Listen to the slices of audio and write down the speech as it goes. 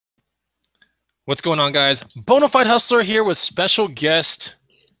What's going on, guys? Bonafide Hustler here with special guest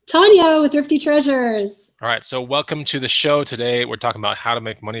Tonya with Thrifty Treasures. All right, so welcome to the show. Today we're talking about how to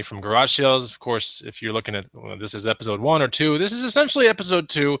make money from garage sales. Of course, if you're looking at this is episode 1 or 2, this is essentially episode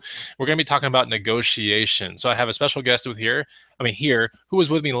 2. We're going to be talking about negotiation. So I have a special guest here, who was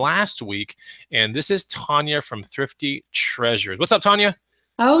with me last week, and this is Tonya from Thrifty Treasures. What's up, Tonya?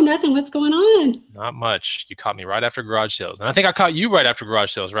 Oh, nothing. What's going on? Not much. You caught me right after garage sales, and I think I caught you right after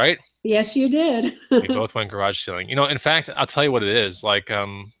garage sales, right? Yes, you did. We both went garage selling. In fact, I'll tell you what it is.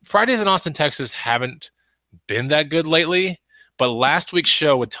 Fridays in Austin, Texas haven't been that good lately. But last week's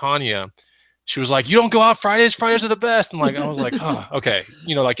show with Tonya, she was like, "You don't go out Fridays. Fridays are the best." And I was like, "Oh, okay."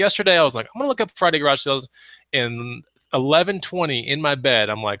 Like yesterday, I was like, "I'm gonna look up Friday garage sales." And 11:20 in my bed,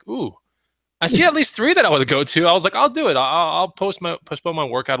 I'm like, "Ooh, I see at least 3 that I would go to." I was like, "I'll do it. I'll postpone my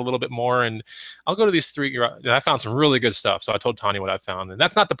workout a little bit more, and I'll go to these 3." And I found some really good stuff. So I told Tonya what I found, and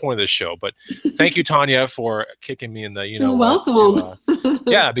that's not the point of this show. But thank you, Tonya, for kicking me in the You're welcome.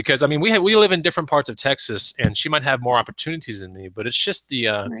 yeah, because we live in different parts of Texas, and she might have more opportunities than me. But it's just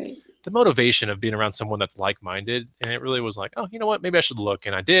the motivation of being around someone that's like-minded, and it really was like, oh, you know what? Maybe I should look,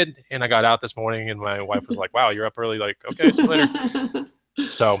 and I did, and I got out this morning, and my wife was like, "Wow, you're up early." Like, okay, see you later.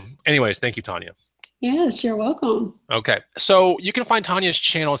 So anyways, thank you, Tonya. Yes, you're welcome. Okay, so you can find Tonya's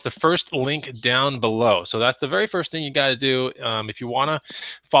channel. It's the first link down below. So that's the very first thing you got to do if you want to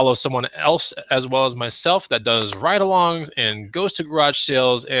follow someone else as well as myself that does ride-alongs and goes to garage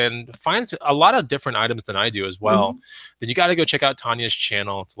sales and finds a lot of different items than I do as well. Then you got to go check out Tonya's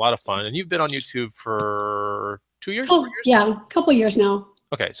channel. It's a lot of fun. And you've been on YouTube for 2 years? Oh, yeah, a couple years now.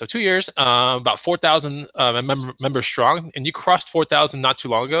 Okay, so 2 years, about 4,000 members strong, and you crossed 4,000 not too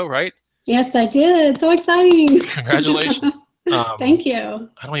long ago, right? Yes, I did. So exciting. Congratulations. Thank you.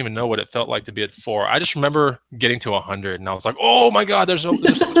 I don't even know what it felt like to be at 4. I just remember getting to 100, and I was like, "Oh my God, there's so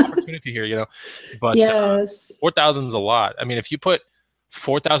much opportunity here," But yes. 4,000 is a lot. I mean, if you put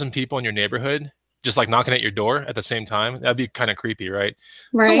 4,000 people in your neighborhood just like knocking at your door at the same time, that'd be kind of creepy, right?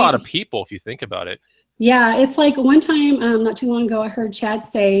 It's a lot of people if you think about it. Yeah, it's like one time, not too long ago, I heard Chad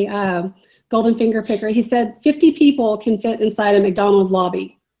say, Golden Finger Picker, he said 50 people can fit inside a McDonald's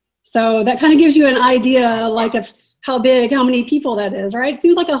lobby. So that kind of gives you an idea like of how many people that is, right? It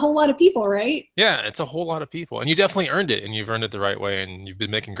seems like a whole lot of people, right? Yeah, it's a whole lot of people. And you definitely earned it, and you've earned it the right way, and you've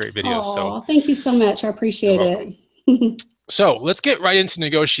been making great videos. So thank you so much. I appreciate it. So let's get right into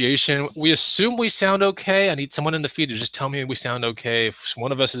negotiation. We assume we sound okay. I need someone in the feed to just tell me we sound okay. If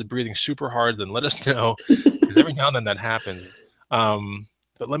one of us is breathing super hard, then let us know, because every now and then that happens.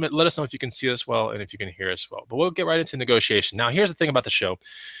 But let us know if you can see us well and if you can hear us well. But we'll get right into negotiation. Now, here's the thing about the show.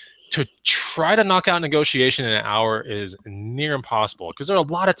 To try to knock out negotiation in an hour is near impossible, because there are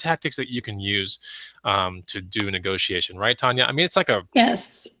a lot of tactics that you can use to do negotiation, right, Tonya? I mean, it's like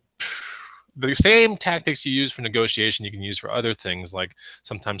yes. The same tactics you use for negotiation you can use for other things, like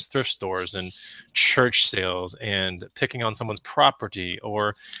sometimes thrift stores and church sales and picking on someone's property,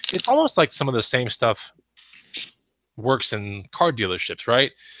 or it's almost like some of the same stuff works in car dealerships,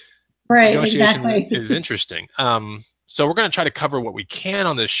 right? Right, negotiation exactly. is interesting. So we're going to try to cover what we can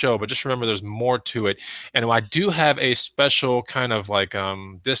on this show, but just remember there's more to it. And I do have a special kind of like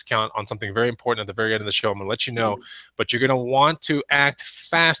discount on something very important at the very end of the show. I'm going to let you know, but you're going to want to act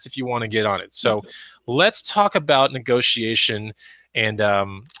fast if you want to get on it. So let's talk about negotiation. And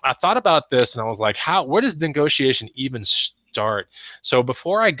I thought about this and I was like, where does negotiation even start? So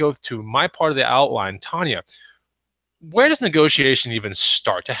before I go to my part of the outline, Tonya, where does negotiation even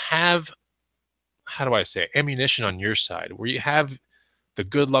start? To have, how do I say it, ammunition on your side, where you have the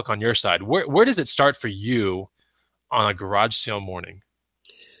good luck on your side. Where does it start for you on a garage sale morning?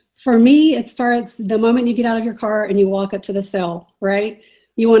 For me, it starts the moment you get out of your car and you walk up to the sale, right?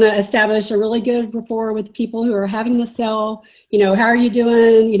 You want to establish a really good rapport with people who are having the sale. How are you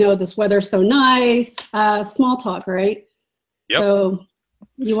doing? This weather's so nice. Small talk, right? Yep. So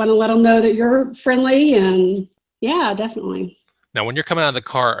you want to let them know that you're friendly, and yeah, definitely. Now, when you're coming out of the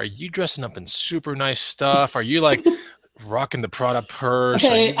car, are you dressing up in super nice stuff? Are you like rocking the Prada purse?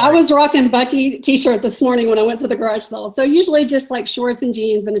 Okay, I was rocking Bucky t-shirt this morning when I went to the garage sale. So usually just like shorts and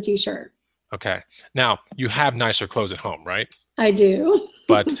jeans and a t-shirt. Okay. Now, you have nicer clothes at home, right? I do.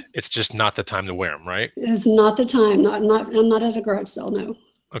 But it's just not the time to wear them, right? It is not the time. I'm not at a garage sale, no.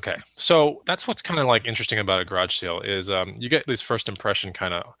 Okay, so that's what's kind of like interesting about a garage sale is you get this first impression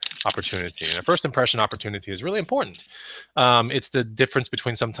kind of opportunity. And a first impression opportunity is really important. It's the difference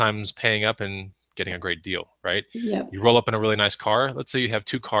between sometimes paying up and getting a great deal, right? Yep. You roll up in a really nice car. Let's say you have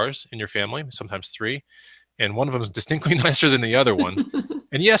 2 cars in your family, sometimes 3, and one of them is distinctly nicer than the other one.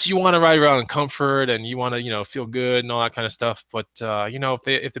 And yes, you want to ride around in comfort and you want to, feel good and all that kind of stuff. But,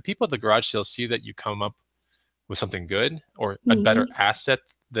 if the people at the garage sale see that you come up with something good or a better asset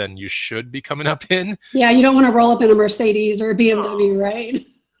than you should be coming up in. Yeah, you don't want to roll up in a Mercedes or a BMW, right?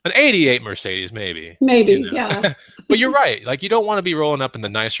 An 88 Mercedes, maybe. Maybe, yeah. But you're right. Like, you don't want to be rolling up in the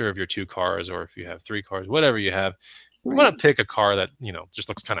nicer of your 2 cars, or if you have 3 cars, whatever you have. You want to pick a car that, just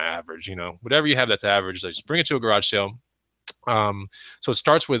looks kind of average, whatever you have that's average, just bring it to a garage sale. So it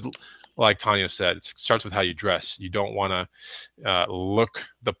starts with, like Tonya said, it starts with how you dress. You don't want to look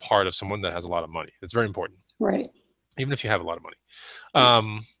the part of someone that has a lot of money. It's very important. Right. Even if you have a lot of money.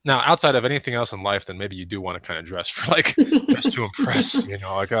 Now, outside of anything else in life, then maybe you do want to kind of dress for dress to impress,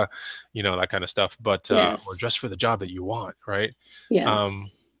 that kind of stuff. But or dress for the job that you want, right? Yes.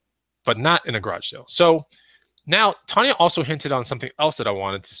 But not in a garage sale. So now Tonya also hinted on something else that I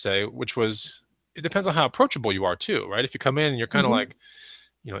wanted to say, which was it depends on how approachable you are too, right? If you come in and you're kind of like,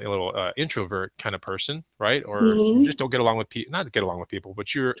 a little introvert kind of person, right? Or you just don't get along with people, not get along with people,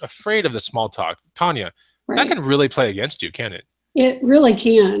 but you're afraid of the small talk. Tonya, that can really play against you, can it? It really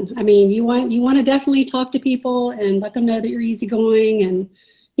can. I mean, you want to definitely talk to people and let them know that you're easygoing, and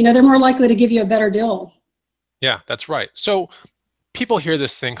they're more likely to give you a better deal. Yeah, that's right. So people hear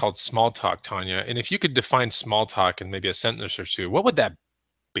this thing called small talk, Tonya, and if you could define small talk in maybe a sentence or two, what would that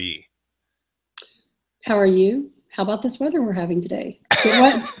be? How are you? How about this weather we're having today?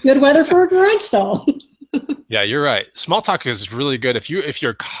 Good weather for a garage sale. Yeah, you're right. Small talk is really good. If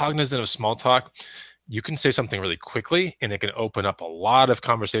you're cognizant of small talk, you can say something really quickly and it can open up a lot of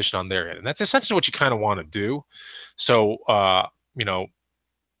conversation on their end. And that's essentially what you kind of want to do. So,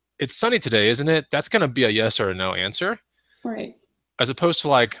 it's sunny today, isn't it? That's going to be a yes or a no answer. Right. As opposed to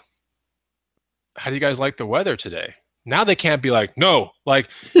like, how do you guys like the weather today? Now they can't be like, no, like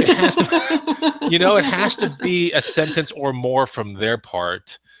it has to, it has to be a sentence or more from their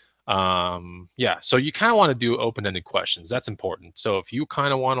part. Yeah, so you kind of want to do open-ended questions. That's important. So if you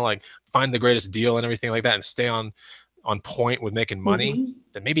kind of want to like find the greatest deal and everything like that and stay on point with making money,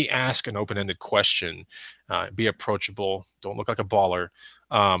 then maybe ask an open-ended question. Be approachable. Don't look like a baller.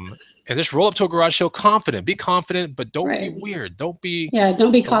 And just roll up to a garage sale confident. Be confident, but don't be weird. Don't be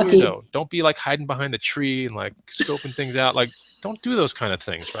cocky. Weirdo. Don't be like hiding behind the tree and like scoping things out. Like, don't do those kind of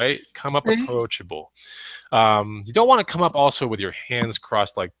things, right? Come up approachable. You don't want to come up also with your hands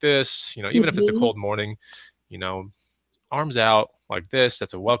crossed like this, even if it's a cold morning, arms out like this.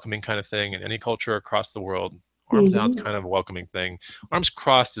 That's a welcoming kind of thing in any culture across the world. Arms out is kind of a welcoming thing. Arms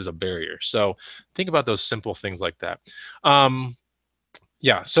crossed is a barrier. So think about those simple things like that.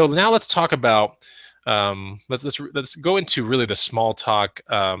 Yeah. So now let's talk about, let's go into really the small talk.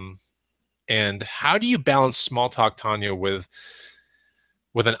 And how do you balance small talk, Tonya,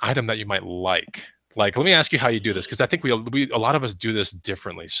 with an item that you might like? Like, let me ask you how you do this, because I think a lot of us do this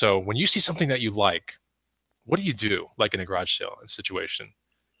differently. So when you see something that you like, what do you do, like in a garage sale situation?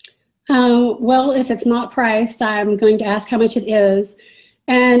 Well, if it's not priced, I'm going to ask how much it is.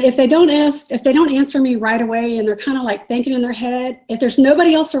 And if they don't answer me right away and they're kind of like thinking in their head, if there's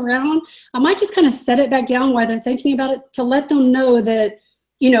nobody else around, I might just kind of set it back down while they're thinking about it to let them know that,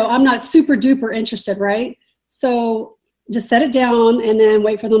 I'm not super duper interested, right? So just set it down and then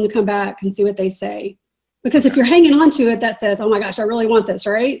wait for them to come back and see what they say. Because if you're hanging on to it, that says, oh my gosh, I really want this,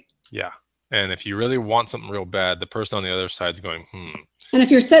 right? Yeah. And if you really want something real bad, the person on the other side's going, And if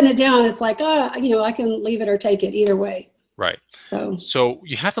you're setting it down, it's like, I can leave it or take it either way. Right. So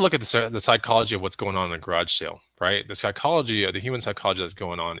you have to look at the psychology of what's going on in a garage sale, right? The human psychology that's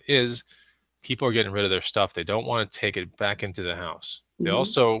going on is people are getting rid of their stuff. They don't want to take it back into the house. They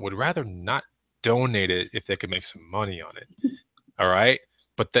also would rather not donate it if they could make some money on it. All right.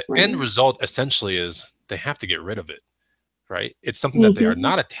 But the end result essentially is they have to get rid of it. Right? It's something that they are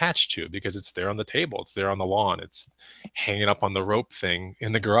not attached to because it's there on the table. It's there on the lawn. It's hanging up on the rope thing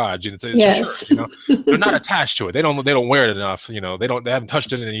in the garage. And it's a shirt, they're not attached to it. They don't wear it enough. They haven't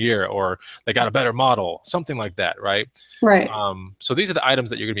touched it in a year, or they got a better model, something like that. Right. Right. So these are the items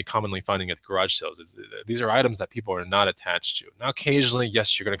that you're going to be commonly finding at the garage sales. These are items that people are not attached to. Now, occasionally,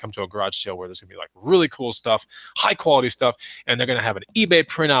 yes, you're going to come to a garage sale where there's going to be like really cool stuff, high quality stuff, and they're going to have an eBay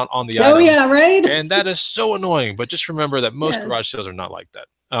printout on the item. Oh yeah. Right. And that is so annoying. But just remember that most garage sales are not like that.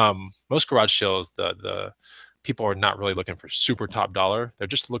 Most garage sales, the people are not really looking for super top dollar. They're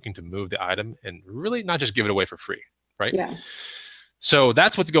just looking to move the item and really not just give it away for free, right? Yeah. So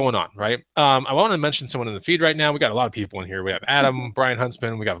that's what's going on, right? I want to mention someone in the feed right now. We got a lot of people in here. We have Adam, Brian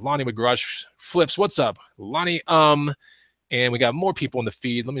Huntsman. We got Lonnie with Garage Flips. What's up, Lonnie? And we got more people in the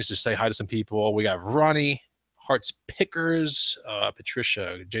feed. Let me just say hi to some people. We got Ronnie parts pickers,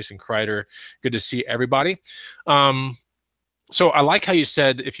 Patricia, Jason Kreider. Good to see everybody. So I like how you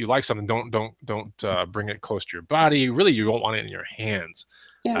said if you like something, don't bring it close to your body. Really, you don't want it in your hands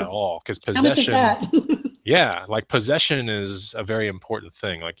at all, because How much is possession. that? Yeah, like possession is a very important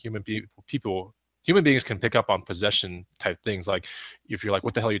thing. Like human beings can pick up on possession type things. Like if you're like,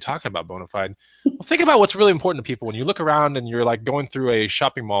 what the hell are you talking about, Bonafide? Well, think about what's really important to people. When you look around and you're like going through a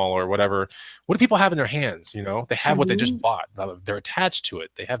shopping mall or whatever, what do people have in their hands? You know, they have what they just bought. They're attached to it.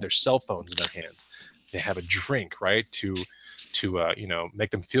 They have their cell phones in their hands. They have a drink, right? To you know, make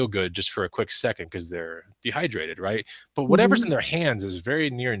them feel good just for a quick second because they're dehydrated, right? But whatever's in their hands is very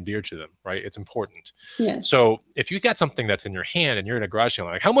near and dear to them, right? It's important. Yes. So if you got something that's in your hand and you're in a garage sale,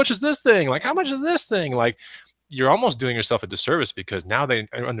 like, how much is this thing? Like, how much is this thing? Like, you're almost doing yourself a disservice, because now they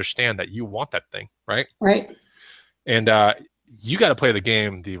understand that you want that thing, right? Right. And you got to play the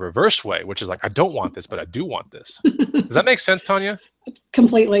game the reverse way, which is like, I don't want this, but I do want this. Does that make sense, Tonya?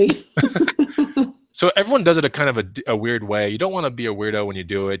 Completely. So everyone does it a kind of a weird way. You don't want to be a weirdo when you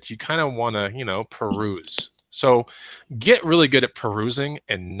do it. You kind of want to, you know, peruse. So get really good at perusing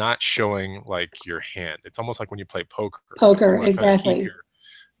and not showing like your hand. It's almost like when you play poker. Poker, exactly.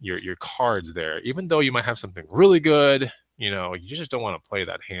 Your cards there. Even though you might have something really good, you know, you just don't want to play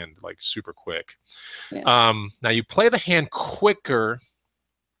that hand like super quick. Yes. Now you play the hand quicker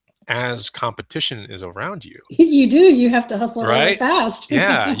as competition is around you. You do. You have to hustle really fast.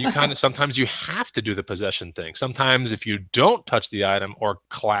 Yeah, you kind of sometimes you have to do the possession thing. Sometimes if you don't touch the item or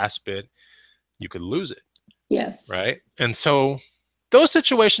clasp it, you could lose it. Yes. Right. And so those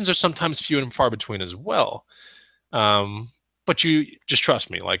situations are sometimes few and far between as well. But you just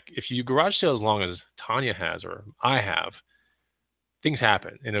trust me. Like if you garage sale as long as Tonya has or I have, things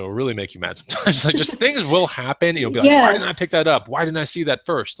happen, and it will really make you mad sometimes. Like just things will happen. You'll be like, why didn't I pick that up? Why didn't I see that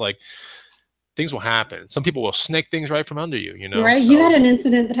first? Like things will happen. Some people will snake things right from under you, you know? Right. So, you had an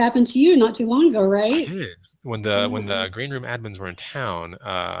incident that happened to you not too long ago, right? I did. When the green room admins were in town,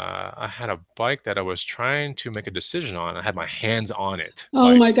 I had a bike that I was trying to make a decision on. I had my hands on it.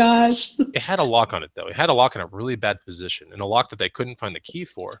 Oh my gosh. It had a lock on it though. It had a lock in a really bad position, and a lock that they couldn't find the key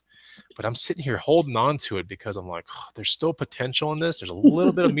for. But I'm sitting here holding on to it because I'm like, oh, there's still potential in this. There's a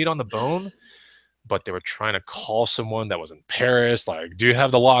little bit of meat on the bone. But they were trying to call someone that was in Paris. Like, do you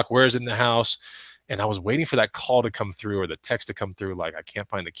have the lock? Where is it in the house? And I was waiting for that call to come through or the text to come through. Like, I can't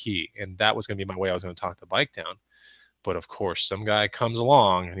find the key. And that was going to be my way. I was going to talk the bike down. But of course, some guy comes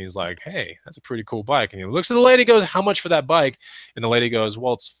along and he's like, hey, that's a pretty cool bike. And he looks at the lady, goes, how much for that bike? And the lady goes,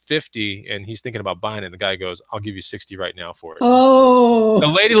 well, it's 50. And he's thinking about buying it. And the guy goes, I'll give you 60 right now for it. Oh. The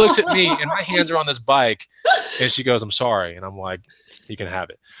lady looks at me and my hands are on this bike. And she goes, I'm sorry. And I'm like, you can have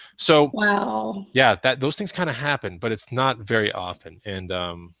it. So, wow. Yeah, those things kind of happen, but it's not very often. And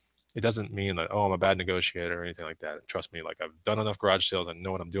it doesn't mean that, oh, I'm a bad negotiator or anything like that. Trust me, like I've done enough garage sales. I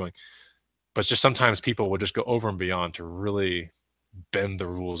know what I'm doing. But it's just sometimes people will just go over and beyond to really bend the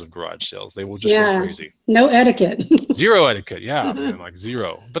rules of garage sales. They will just go crazy. No etiquette. Zero etiquette. Yeah, man, like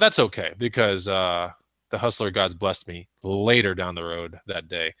zero. But that's okay, because the hustler gods blessed me later down the road that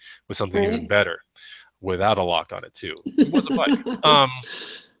day with something even better, without a lock on it too. It was a bike.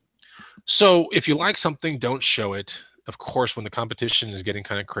 So if you like something, don't show it. Of course, when the competition is getting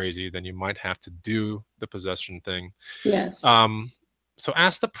kind of crazy, then you might have to do the possession thing. Yes. So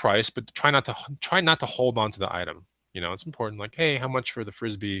ask the price, but try not to hold on to the item. You know, it's important. Like, hey, how much for the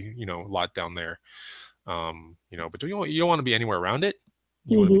Frisbee, you know, lot down there? You know, but you don't want to be anywhere around it.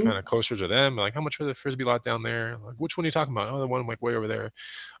 You want to be kind of closer to them. Like, how much for the Frisbee lot down there? Like, which one are you talking about? Oh, the one like way over there.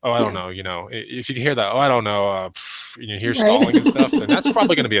 Oh, I don't know. You know, if you can hear that, oh, I don't know. You hear stalling and stuff, then that's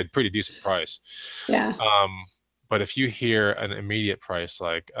probably going to be a pretty decent price. Yeah. But if you hear an immediate price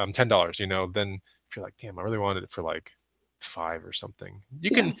like $10, you know, then if you're like, damn, I really wanted it for like $5 or something,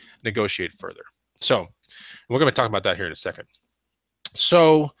 you can negotiate further. So we're going to talk about that here in a second.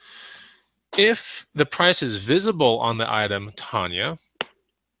 So if the price is visible on the item, Tonya,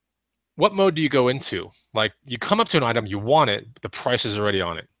 what mode do you go into? Like, you come up to an item, you want it, but the price is already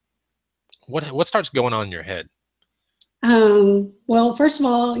on it. What starts going on in your head? Well, first of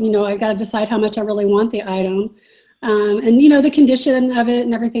all, you know, I got to decide how much I really want the item. And, you know, the condition of it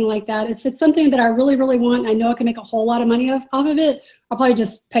and everything like that. If it's something that I really, really want, I know I can make a whole lot of money off of it, I'll probably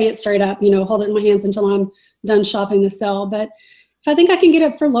just pay it straight up, you know, hold it in my hands until I'm done shopping the sale. But if I think I can get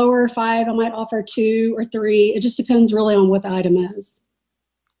it for lower, 5, I might offer 2 or 3. It just depends really on what the item is.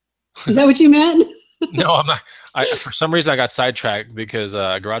 Is that what you meant? No, I'm not. For some reason, I got sidetracked because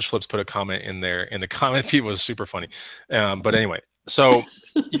Garage Flips put a comment in there, and the comment feed was super funny. But anyway, so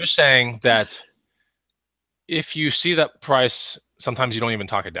you're saying that if you see that price sometimes you don't even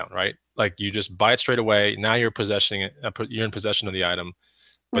talk it down, right? Like you just buy it straight away. Now you're possessing it. You're in possession of the item,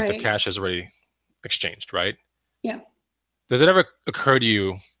 but the cash is already exchanged, right? Yeah. Does it ever occur to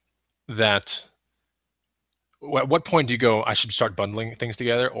you that at what point do you go, I should start bundling things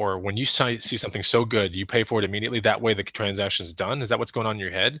together? Or when you see something so good, you pay for it immediately, that way the transaction is done? Is that what's going on in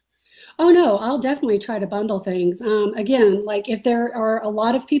your head? Oh no, I'll definitely try to bundle things. Again, like if there are a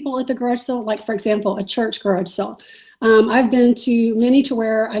lot of people at the garage sale, like for example, a church garage sale. I've been to many to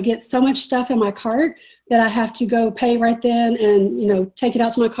where I get so much stuff in my cart that I have to go pay right then and, take it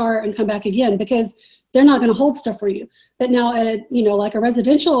out to my cart and come back again because they're not going to hold stuff for you. But now at a, like a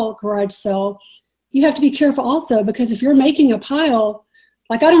residential garage sale, you have to be careful also because if you're making a pile,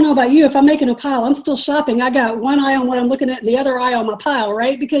 like, I don't know about you, if I'm making a pile, I'm still shopping. I got one eye on what I'm looking at and the other eye on my pile,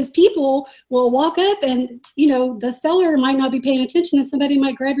 right? Because people will walk up and, the seller might not be paying attention and somebody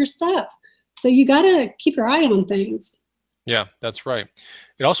might grab your stuff. So you got to keep your eye on things. Yeah, that's right.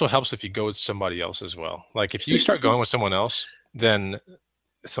 It also helps if you go with somebody else as well. Like if you start going with someone else, then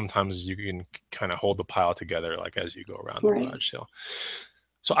sometimes you can kind of hold the pile together, like as you go around the garage sale.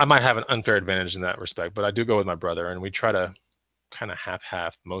 So I might have an unfair advantage in that respect, but I do go with my brother and we try to kind of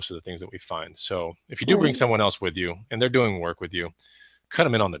half most of the things that we find. So if you do bring someone else with you and they're doing work with you, cut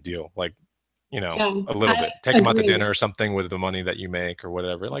them in on the deal. Like, a little bit, take them out to dinner or something with the money that you make or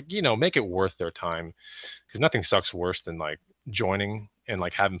whatever, like, make it worth their time, because nothing sucks worse than like joining and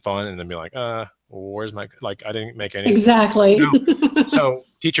like having fun and then be like, where's my, like, I didn't make anything. Exactly. So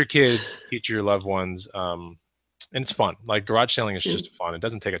teach your kids, teach your loved ones. And it's fun. Like garage selling is just fun. It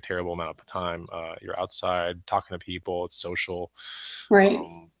doesn't take a terrible amount of time. You're outside talking to people. It's social. Right.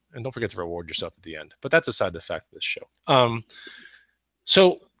 And don't forget to reward yourself at the end. But that's aside the fact of this show.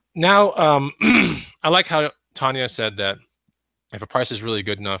 So now I like how Tonya said that if a price is really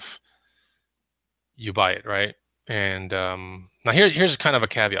good enough, you buy it, right? And now here's kind of a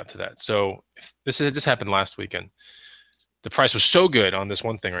caveat to that. So if this happened last weekend. The price was so good on this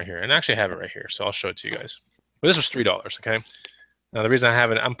one thing right here. And I actually have it right here. So I'll show it to you guys. But this was $3, okay? Now, the reason I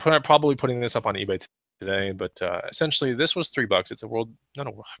have it, I'm probably putting this up on eBay today, but essentially this was $3. It's a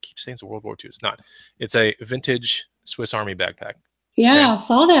I keep saying it's a World War II. It's not. It's a vintage Swiss Army backpack. Yeah, I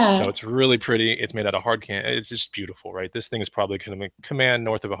saw that. So it's really pretty. It's made out of hard can. It's just beautiful, right? This thing is probably going to command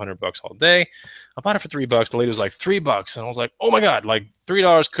north of $100 all day. I bought it for $3. The lady was like, $3. And I was like, oh my God, like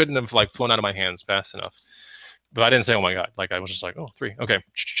 $3 couldn't have like flown out of my hands fast enough. But I didn't say, oh my God. Like I was just like, oh, $3. Okay,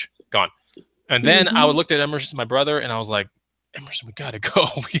 gone. And then I looked at Emerson, my brother, and I was like, Emerson, we got to go.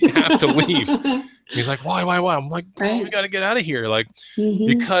 We have to leave. He's like, why? I'm like, we got to get out of here. Like,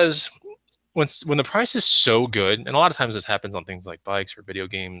 because when the price is so good, and a lot of times this happens on things like bikes or video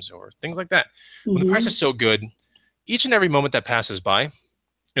games or things like that. When the price is so good, each and every moment that passes by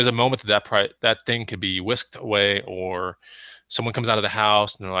is a moment that thing could be whisked away, or someone comes out of the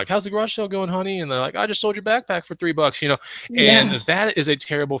house and they're like, how's the garage sale going, honey? And they're like, I just sold your backpack for $3, and that is a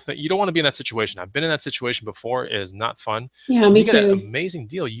terrible thing. You don't want to be in that situation. I've been in that situation before. It is not fun. Yeah, me you too. get an amazing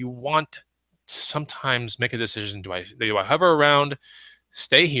deal. You want to sometimes make a decision. Do I hover around,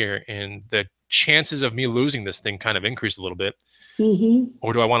 stay here, and the chances of me losing this thing kind of increase a little bit,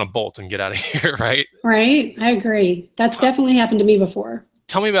 or do I want to bolt and get out of here, right? Right. I agree. That's definitely happened to me before.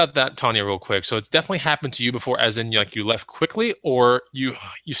 Tell me about that, Tonya, real quick. So it's definitely happened to you before, as in like you left quickly, or you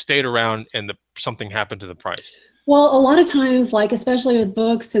stayed around and something happened to the price? Well, a lot of times, like especially with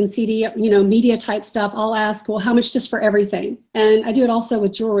books and CD, media type stuff, I'll ask, well, how much just for everything? And I do it also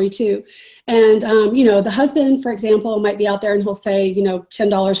with jewelry too. And, the husband, for example, might be out there and he'll say,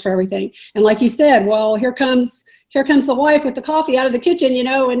 $10 for everything. And like you said, well, here comes the wife with the coffee out of the kitchen,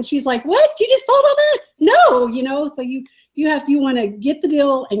 and she's like, what? You just sold all that? No, so you want to get the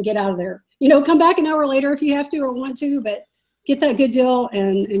deal and get out of there. Come back an hour later if you have to or want to, but get that good deal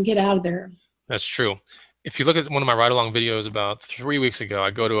and get out of there. That's true. If you look at one of my ride-along videos about 3 weeks ago,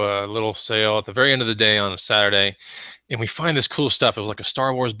 I go to a little sale at the very end of the day on a Saturday, and we find this cool stuff. It was like a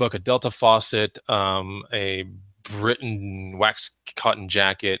Star Wars book, a Delta faucet, a Britain wax cotton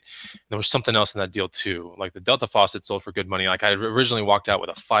jacket. There was something else in that deal too. Like the Delta faucet sold for good money. Like I originally walked out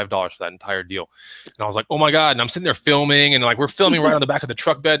with a $5 for that entire deal. And I was like, oh my God. And I'm sitting there filming, and like we're filming right on the back of the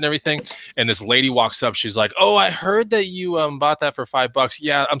truck bed and everything. And this lady walks up. She's like, oh, I heard that you bought that for $5.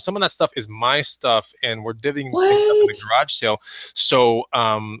 Yeah, some of that stuff is my stuff, and we're divvying things up in the garage sale. So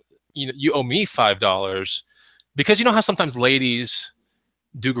you owe me $5, because you know how sometimes ladies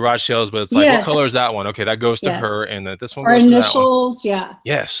do garage sales, but it's like, what color is that one? Okay, that goes to her, and this one goes to that one. Initials, yeah.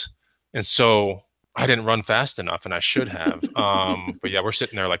 Yes. And so I didn't run fast enough, and I should have. But yeah, we're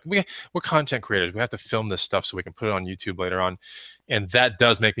sitting there like we're content creators. We have to film this stuff so we can put it on YouTube later on, and that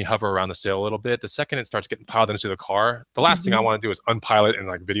does make me hover around the sale a little bit. The second it starts getting piled into the car, the last thing I want to do is unpile it and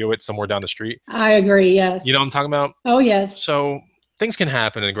like video it somewhere down the street. I agree. Yes. You know what I'm talking about? Oh, yes. So things can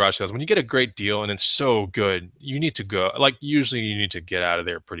happen in garage sales. When you get a great deal and it's so good, you need to go. Like usually, you need to get out of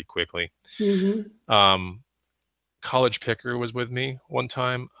there pretty quickly. College Picker was with me one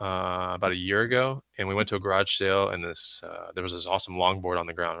time about a year ago, and we went to a garage sale, and there was this awesome longboard on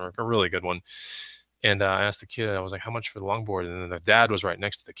the ground, a really good one. And I asked the kid, I was like, how much for the longboard? And then the dad was right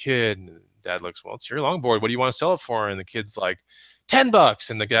next to the kid, and the dad looks, well, it's your longboard. What do you want to sell it for? And the kid's like, $10.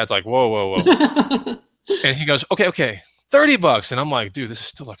 And the dad's like, whoa, whoa, whoa. And he goes, okay, $30. And I'm like, dude, this is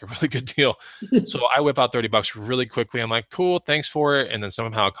still like a really good deal. So I whip out $30 really quickly. I'm like, cool, thanks for it. And then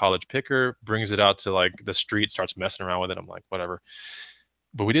somehow College Picker brings it out to like the street, starts messing around with it. I'm like, whatever.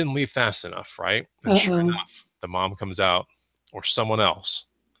 But we didn't leave fast enough, right? And sure enough, the mom comes out, or someone else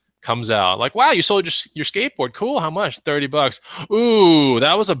comes out like, wow, you sold your skateboard. Cool. How much? $30. Ooh,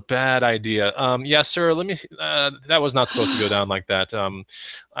 that was a bad idea. Yeah, sir, let me, that was not supposed to go down like that.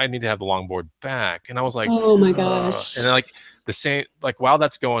 I need to have the longboard back. And I was like, oh my gosh. And then, like the same, like while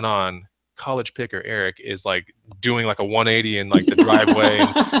that's going on, College Picker Eric is like doing like a 180 in like the driveway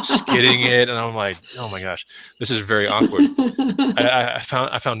and skidding it. And I'm like, oh my gosh, this is very awkward. I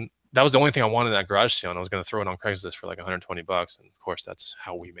found that was the only thing I wanted in that garage sale, and I was going to throw it on Craigslist for like $120. And of course, that's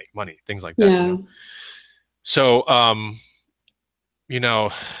how we make money, things like that. Yeah. You know? So, you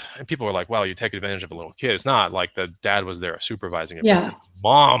know, and people were like, wow, you take advantage of a little kid. It's not like the dad was there supervising it. Yeah. But the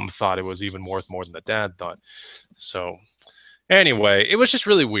mom thought it was even worth more than the dad thought. So anyway, it was just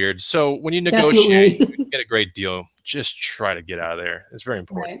really weird. So when you negotiate, you get a great deal, just try to get out of there. It's very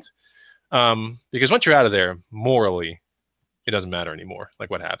important. Right. Because once you're out of there, morally, it doesn't matter anymore.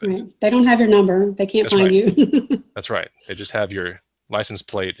 Like what happens. Right. They don't have your number. They can't find you. That's right. They just have your license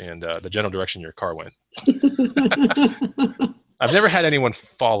plate and the general direction your car went. I've never had anyone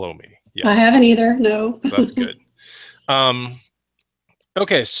follow me yet. I haven't either. No. So that's good.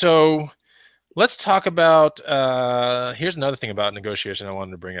 Okay, so let's talk about, here's another thing about negotiation I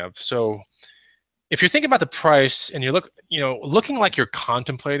wanted to bring up. So if you're thinking about the price and you looking like you're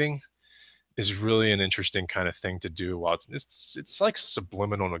contemplating is really an interesting kind of thing to do while it's like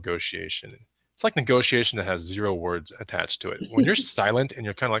subliminal negotiation. It's like negotiation that has 0 words attached to it. When you're silent and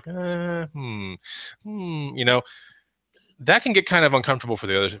you're kind of like, you know, that can get kind of uncomfortable for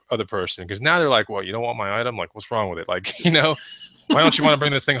the other person, because now they're like, well, you don't want my item? Like, what's wrong with it? Like, you know, why don't you want to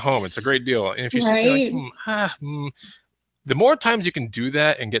bring this thing home? It's a great deal. And if you sit there like, the more times you can do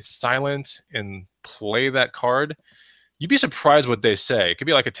that and get silent and play that card, you'd be surprised what they say. It could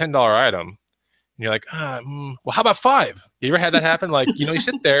be like a $10 item. And you're like, well, how about 5? You ever had that happen? Like, you know, you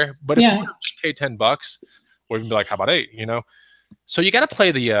sit there, but if you just pay $10, or even be like, how about 8? You know, so you got to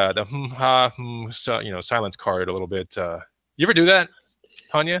play the silence card a little bit. You ever do that,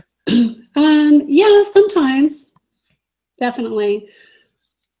 Tonya? Yeah, sometimes, definitely.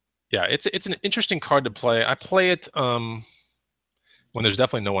 Yeah, it's an interesting card to play. I play it when there's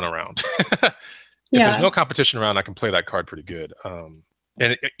definitely no one around. If there's no competition around, I can play that card pretty good.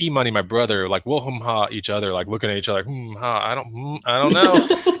 And E-Money, my brother, like we'll hum-ha each other, like looking at each other, like, I don't know.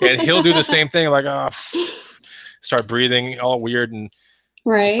 And he'll do the same thing, like, start breathing all weird. And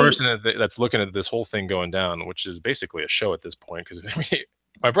the person that's looking at this whole thing going down, which is basically a show at this point, because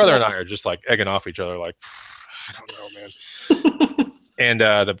my brother and I are just like egging off each other, like, I don't know, man. And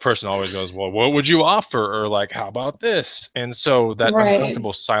the person always goes, well, what would you offer? Or like, how about this? And so that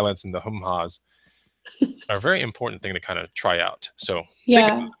uncomfortable silence and the hum-has are a very important thing to kind of try out. So think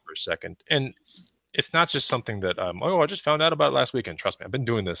about it for a second. And it's not just something that, I just found out about it last weekend. Trust me, I've been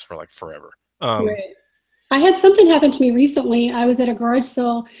doing this for like forever. I had something happen to me recently. I was at a garage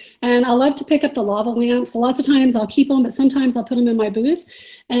sale, and I love to pick up the lava lamps. Lots of times I'll keep them, but sometimes I'll put them in my booth,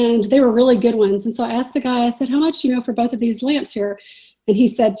 and they were really good ones. And so I asked the guy, I said, how much, for both of these lamps here? And he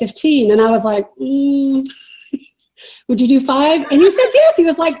said 15. And I was like, would you do 5? And he said yes. He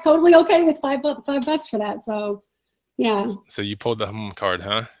was like totally okay with $5 for that. So yeah. So you pulled the card,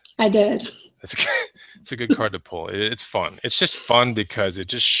 huh? I did. It's a good card to pull. It's fun. It's just fun because it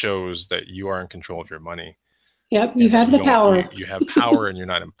just shows that you are in control of your money. Yep, you have the power. You have power, and you're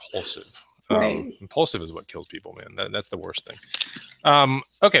not impulsive. Right. Impulsive is what kills people, man. That's the worst thing.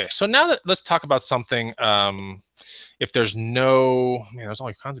 Okay, so now let's talk about something. If there's there's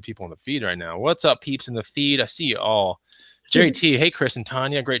all kinds of people in the feed right now. What's up, peeps in the feed? I see you all. Jerry T, hey, Chris and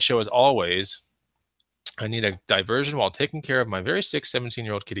Tonya, great show as always. I need a diversion while taking care of my very sick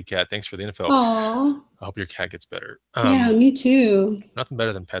 17-year-old kitty cat. Thanks for the info. Aw. I hope your cat gets better. Yeah, me too. Nothing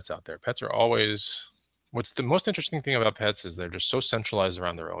better than pets out there. Pets are always, what's the most interesting thing about pets is they're just so centralized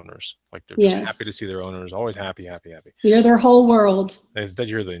around their owners. Like they're just happy to Yes. see their owners, always happy, happy, happy. You're their whole world. Is that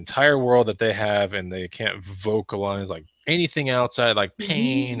you're the entire world that they have, and they can't vocalize like anything outside, like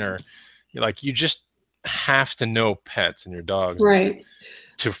pain or like you just have to know pets and your dogs Right.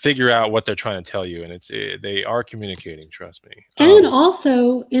 to figure out what they're trying to tell you, and they are communicating. Trust me. And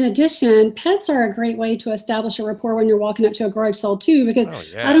also, in addition, pets are a great way to establish a rapport when you're walking up to a garage sale too. Because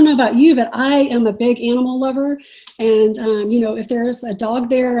I don't know about you, but I am a big animal lover, and you know, if there's a dog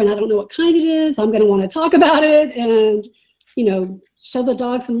there and I don't know what kind it is, I'm going to want to talk about it and you know, show the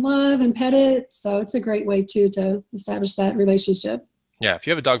dog some love and pet it. So it's a great way too to establish that relationship. Yeah, if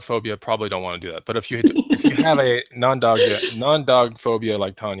you have a dog phobia, probably don't want to do that. But if you have a non-dog phobia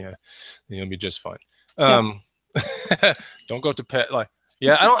like Tonya, then you'll be just fine. Don't go up to pet like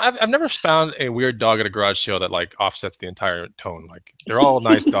I've never found a weird dog at a garage sale that like offsets the entire tone. Like they're all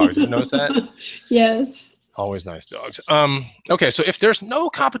nice dogs. You notice that? Yes. Always nice dogs. Okay, so if there's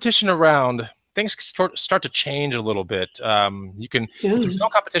no competition around, things start to change a little bit. If there's no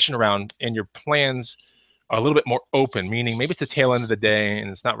competition around and your plans are a little bit more open, meaning maybe it's the tail end of the day and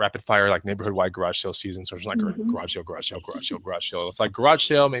it's not rapid fire like neighborhood-wide garage sale season. So it's like garage sale, garage sale, garage sale, garage sale. It's like garage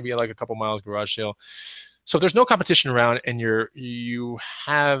sale, maybe like a couple miles garage sale. So if there's no competition around and you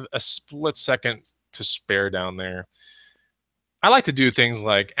have a split second to spare down there, I like to do things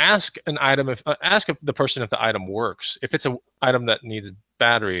like ask the person if the item works. If it's an item that needs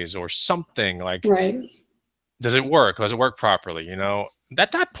batteries or something, like does it work? Does it work properly? You know,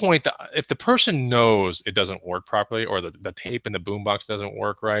 at that point, if the person knows it doesn't work properly or the tape in the boombox doesn't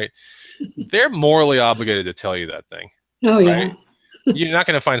work right, they're morally obligated to tell you that thing. Oh, right? Yeah. You're not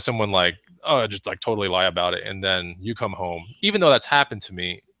going to find someone like, oh, just like totally lie about it. And then you come home, even though that's happened to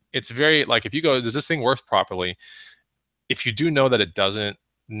me. It's very like, if you go, does this thing work properly? If you do know that it doesn't,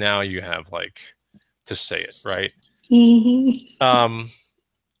 now you have like to say it, right?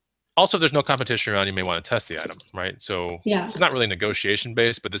 Also, if there's no competition around, you may want to test the item, right? So it's not really negotiation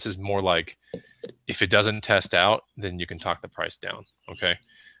based, but this is more like if it doesn't test out, then you can talk the price down, okay?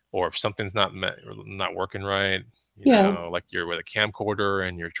 Or if something's not working right, you know, like you're with a camcorder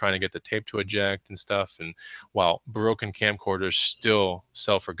and you're trying to get the tape to eject and stuff, and while broken camcorders still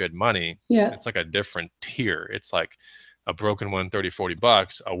sell for good money, it's like a different tier. It's like a broken one, 30, 40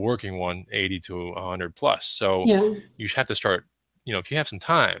 bucks, a working one, 80 to 100 plus. So you have to start, you know, if you have some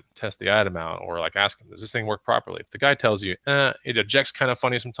time, test the item out or like ask them, does this thing work properly? If the guy tells you, it ejects kind of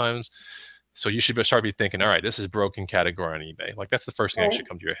funny sometimes, so you should start be thinking, all right, this is broken category on eBay. Like that's the first thing that should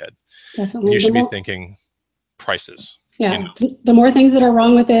come to your head. Definitely. You should be thinking prices. Yeah. You know? The more things that are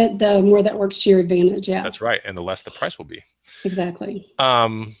wrong with it, the more that works to your advantage. Yeah. That's right. And the less the price will be. Exactly.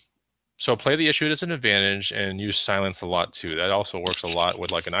 So play the issue as an advantage and use silence a lot too. That also works a lot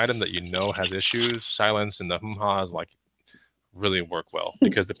with like an item that you know has issues. Silence and the hum-ha's like really work well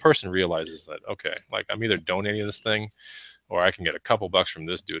because the person realizes that, okay, like I'm either donating this thing or I can get a couple bucks from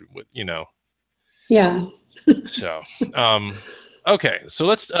this dude with, you know. Yeah. So, okay. So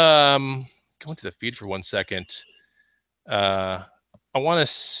let's go into the feed for 1 second. I want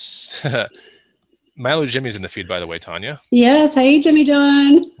to Milo Jimmy's in the feed, by the way, Tonya. Yes. Hey, Jimmy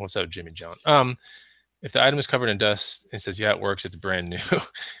John. What's up, Jimmy John? If the item is covered in dust, it says, yeah, it works. It's brand new.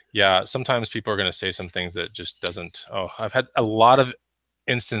 Yeah. Sometimes people are going to say some things that just doesn't. Oh, I've had a lot of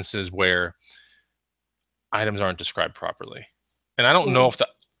instances where items aren't described properly. And I don't know if the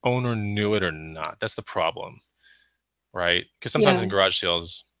owner knew it or not. That's the problem, right? Because sometimes in garage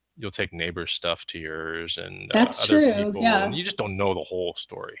sales, you'll take neighbors' stuff to yours and that's other true. people, Yeah. and you just don't know the whole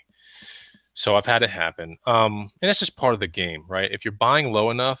story. So I've had it happen. And it's just part of the game, right? If you're buying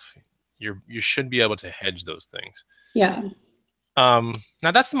low enough, you should be able to hedge those things. Yeah. Now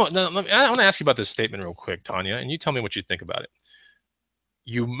that's I want to ask you about this statement real quick, Tonya, and you tell me what you think about it.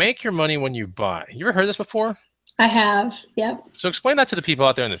 You make your money when you buy. You ever heard this before? I have. Yep. So explain that to the people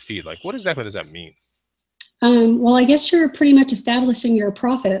out there in the feed. Like, what exactly does that mean? Well, I guess you're pretty much establishing your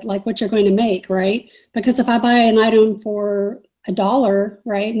profit, like what you're going to make, right? Because if I buy an item for $1,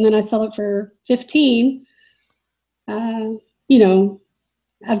 right, and then I sell it for 15, you know,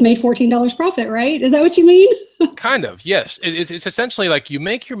 I've made $14 profit, right? Is that what you mean? Kind of, yes. It's essentially like you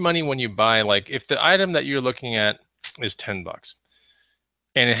make your money when you buy. Like if the item that you're looking at is 10 bucks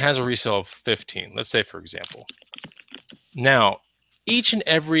and it has a resale of 15, let's say, for example. Now, each and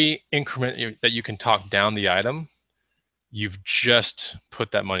every increment that you can talk down the item, you've just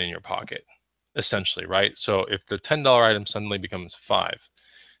put that money in your pocket, essentially, right? So if the $10 item suddenly becomes $5,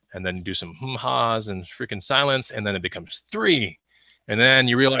 and then do some hum-has and freaking silence, and then it becomes 3. And then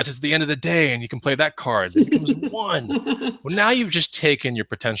you realize it's the end of the day and you can play that card. It becomes 1. Well, now you've just taken your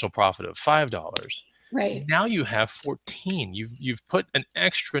potential profit of $5. Right. Now you have 14. You've put an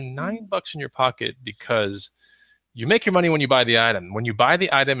extra $9 in your pocket because you make your money when you buy the item. When you buy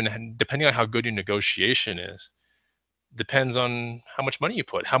the item, and depending on how good your negotiation is, depends on how much money you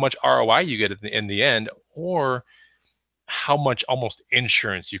put, how much ROI you get in the end, or how much almost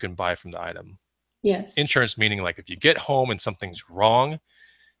insurance you can buy from the item. Yes. Insurance meaning like if you get home and something's wrong,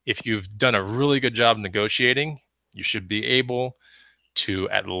 if you've done a really good job negotiating, you should be able to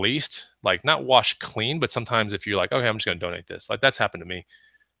at least like not wash clean, but sometimes if you're like, okay, I'm just going to donate this, like that's happened to me.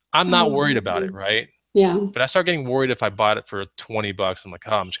 I'm not worried about it, right? Yeah. But I start getting worried if I bought it for $20. I'm like,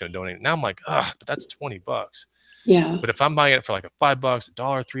 oh, I'm just going to donate it. Now I'm like, but that's $20. Yeah. But if I'm buying it for like a $5, $1,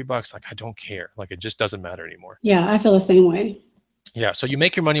 $3, like I don't care. Like it just doesn't matter anymore. Yeah, I feel the same way. Yeah, so you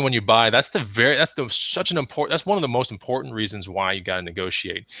make your money when you buy. That's one of the most important reasons why you got to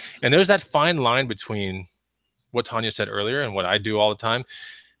negotiate. And there's that fine line between what Tonya said earlier and what I do all the time,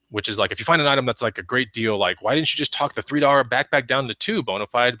 which is like if you find an item that's like a great deal, like why didn't you just talk the $3 backpack down to 2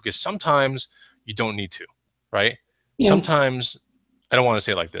 Bonafide? Because sometimes you don't need to, right? Yeah. Sometimes I don't want to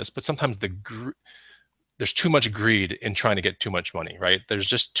say it like this, but sometimes there's too much greed in trying to get too much money, right? There's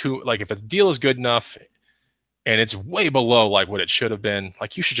just like if a deal is good enough and it's way below like what it should have been,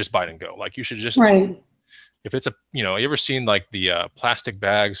 like you should just buy it and go. Like you should just, right. If it's you ever seen like the plastic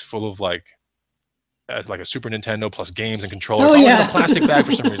bags full of like a Super Nintendo plus games and controllers? It's always in a plastic bag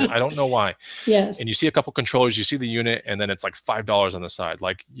for some reason. I don't know why. Yes. And you see a couple controllers, you see the unit, and then it's like $5 on the side.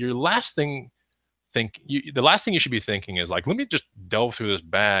 Like the last thing you should be thinking is like, let me just delve through this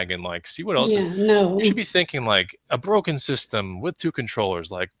bag and like see what else is. No. You should be thinking like a broken system with 2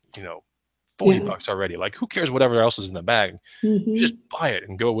 controllers, like, $40 already. Like who cares whatever else is in the bag? You just buy it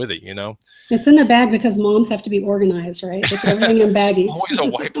and go with it, It's in the bag because moms have to be organized, right? They put everything in baggies. Always a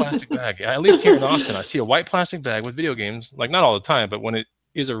white plastic bag. Yeah, at least here in Austin, I see a white plastic bag with video games. Like not all the time, but when it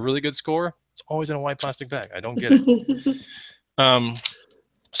is a really good score, it's always in a white plastic bag. I don't get it.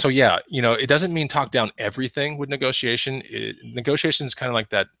 So yeah, it doesn't mean talk down everything with negotiation. Negotiation is kind of like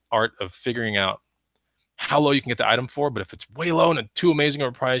that art of figuring out how low you can get the item for, but if it's way low and too amazing of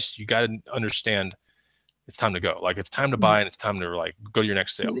a price, you got to understand it's time to go. Like it's time to buy and it's time to like go to your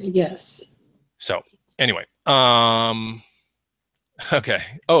next sale. Yes. So anyway, okay.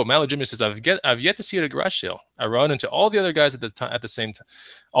 Oh, Mallow Jimmy says I've yet to see it at a garage sale. I run into all the other guys at the same time,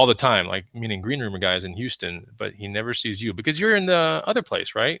 all the time, like meaning green room guys in Houston, but he never sees you because you're in the other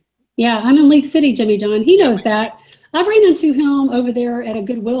place, right? Yeah, I'm in Lake City, Jimmy John. He knows that. I've ran into him over there at a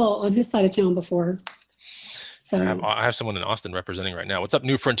Goodwill on his side of town before. So I have someone in Austin representing right now. What's up,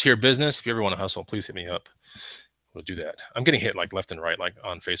 New Frontier Business? If you ever want to hustle, please hit me up. We'll do that. I'm getting hit like left and right, like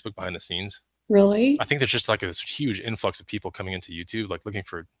on Facebook behind the scenes. Really? I think there's just like this huge influx of people coming into YouTube, like looking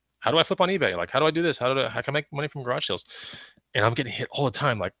for how do I flip on eBay? Like how do I do this? How can I make money from garage sales? And I'm getting hit all the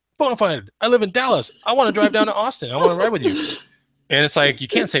time. Like Bonafide, I live in Dallas. I want to drive down to Austin. I want to ride with you. And it's like you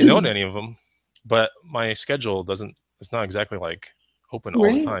can't say no to any of them, but my schedule it's not exactly like open all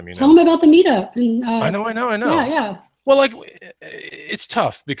the time. Tell them about the meetup. And, I know. Yeah. Well, like it's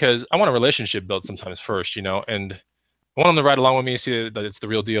tough because I want a relationship built sometimes first, and I want them to ride along with me, see that it's the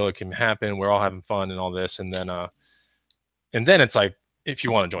real deal. It can happen. We're all having fun and all this. And then it's like, if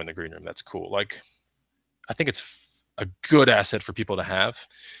you want to join the green room, that's cool. Like, I think it's a good asset for people to have.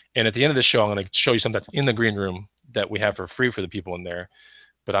 And at the end of the show, I'm going to show you something that's in the green room that we have for free for the people in there.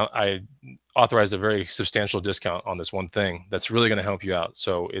 But I authorized a very substantial discount on this one thing that's really going to help you out.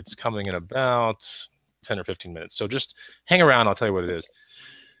 So it's coming in about 10 or 15 minutes. So just hang around. I'll tell you what it is.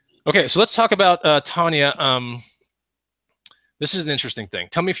 Okay, so let's talk about Tonya. This is an interesting thing.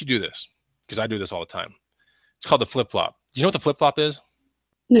 Tell me if you do this, because I do this all the time. It's called the flip-flop. Do you know what the flip-flop is?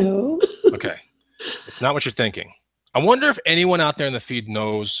 No. Okay. It's not what you're thinking. I wonder if anyone out there in the feed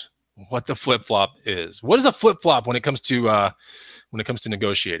knows what the flip-flop is. What is a flip-flop when it comes to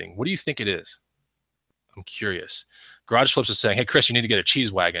negotiating? What do you think it is? I'm curious. Garage Flips is saying, hey, Chris, you need to get a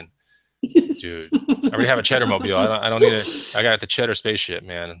cheese wagon. Dude, I already have a cheddar mobile. I don't need it. I got the cheddar spaceship,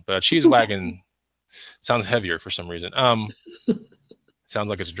 man. But a cheese wagon sounds heavier for some reason. Sounds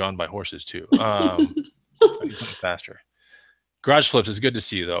like it's drawn by horses too. Faster. Garage Flips is good to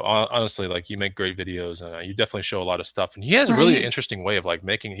see you, though. Honestly, like you make great videos and you definitely show a lot of stuff. And he has a really interesting way of like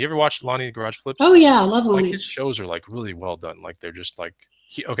making. You ever watched Lonnie Garage Flips? Oh yeah, I love Lonnie. Like his shows are like really well done. Like they're just like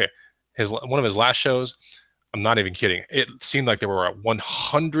one of his last shows. I'm not even kidding. It seemed like there were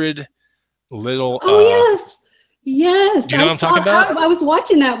 100 little. Oh yes, Yes, Do you know what I'm talking about? I was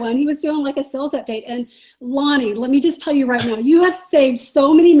watching that one. He was doing like a sales update. And Lonnie, let me just tell you right now, you have saved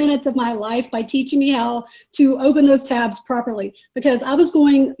so many minutes of my life by teaching me how to open those tabs properly, because I was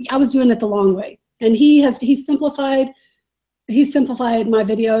doing it the long way. And he's simplified my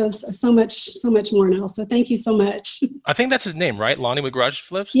videos so much more now. So thank you so much. I think that's his name, right? Lonnie with Garage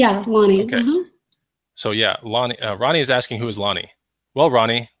Flips? Yeah, Lonnie. Okay. So yeah, Ronnie is asking who is Lonnie. Well,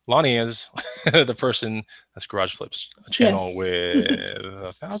 Lonnie is the person that's Garage Flips, a channel with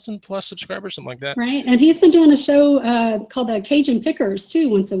 1,000+ subscribers, something like that. Right, and he's been doing a show called the Cajun Pickers too,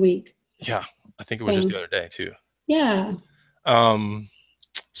 once a week. Yeah, I think it was just the other day too. Yeah.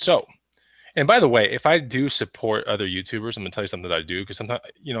 So, and by the way, if I do support other YouTubers, I'm gonna tell you something that I do, because sometimes,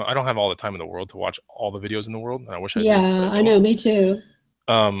 you know, I don't have all the time in the world to watch all the videos in the world, and I wish I did. Yeah, I know, me too.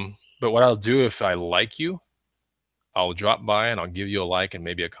 But what I'll do, if I like you, I'll drop by and I'll give you a like and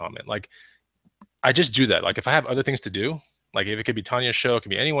maybe a comment. Like, I just do that. Like, if I have other things to do, like if it could be Tonya's show, it could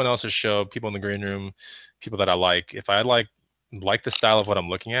be anyone else's show, people in the green room, people that I like. If I like the style of what I'm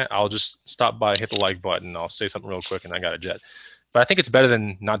looking at, I'll just stop by, hit the like button, I'll say something real quick, and I got a jet. But I think it's better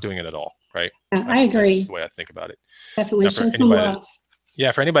than not doing it at all, right? Yeah, I agree. That's the way I think about it. Definitely show some love.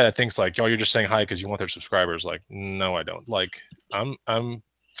 Yeah, for anybody that thinks like, yo, you're just saying hi because you want their subscribers, like, no, I don't. Like, I'm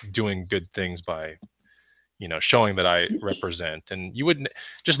doing good things by, you know, showing that I represent. And you would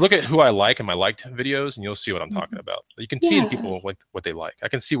just look at who I like in my liked videos, and you'll see what I'm talking about. You can see in people what they like. I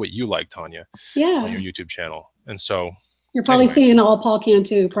can see what you like, Tonya, on your YouTube channel. And so you're probably seeing all Paul can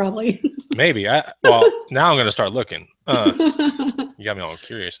too, probably. Maybe. Well, now I'm going to start looking. You got me all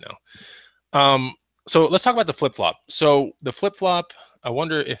curious now. So let's talk about the flip-flop. So the flip-flop, I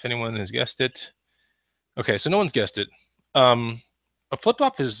wonder if anyone has guessed it. Okay, so no one's guessed it. A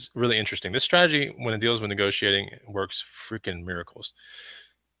flip-flop is really interesting. This strategy, when it deals with negotiating, works freaking miracles.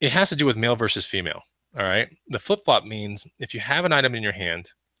 It has to do with male versus female, all right? The flip-flop means if you have an item in your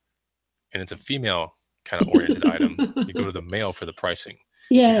hand and it's a female kind of oriented item, you go to the male for the pricing.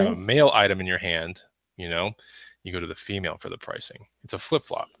 Yes. You have a male item in your hand, you know, you go to the female for the pricing. It's a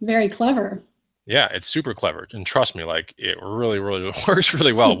flip-flop. Very clever. Yeah, it's super clever. And trust me, like, it really, really works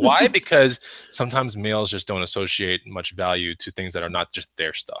really well. Why? Because sometimes males just don't associate much value to things that are not just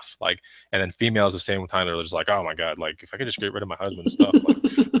their stuff. Like, and then females, the same time, they're just like, oh my God, like, if I could just get rid of my husband's stuff.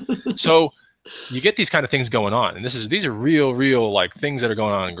 Like, so you get these kind of things going on. And these are real, like, things that are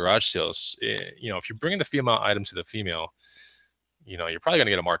going on in garage sales. You know, if you're bringing the female item to the female, you know, you're probably going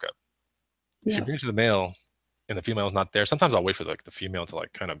to get a markup. If you bring it to the male, and the female is not there, sometimes I'll wait for like the female to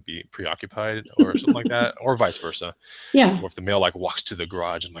like kind of be preoccupied or something like that, or vice versa. Yeah. Or if the male like walks to the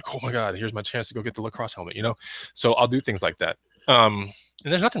garage and like, oh my God, here's my chance to go get the lacrosse helmet, you know? So I'll do things like that. And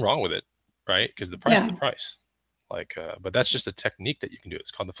there's nothing wrong with it, right? Because the price is the price. Like, but that's just a technique that you can do.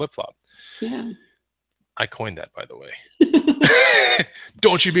 It's called the flip-flop. Yeah. I coined that, by the way.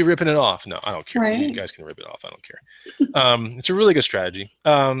 Don't you be ripping it off. No, I don't care. Right. You guys can rip it off. I don't care. It's a really good strategy.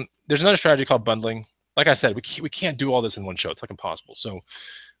 There's another strategy called bundling. Like I said, we can't do all this in one show. It's like impossible. So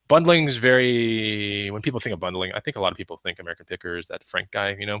bundling is when people think of bundling, I think a lot of people think American Pickers, that Frank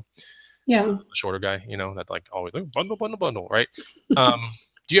guy, you know? Yeah. The shorter guy, you know, that like always like, bundle, right?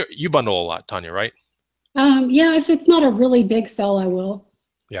 You bundle a lot, Tonya, right? Yeah, if it's not a really big sale, I will.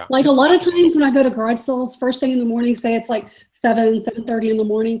 Yeah. Like a lot of times when I go to garage sales, first thing in the morning, say it's like 7:30 in the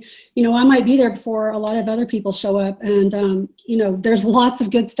morning, you know, I might be there before a lot of other people show up, and, you know, there's lots of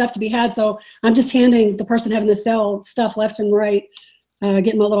good stuff to be had. So I'm just handing the person having the sale stuff left and right,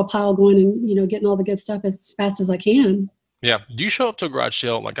 getting my little pile going and, you know, getting all the good stuff as fast as I can. Yeah. Do you show up to a garage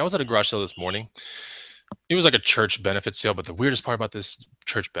sale? Like I was at a garage sale this morning. It was like a church benefit sale, but the weirdest part about this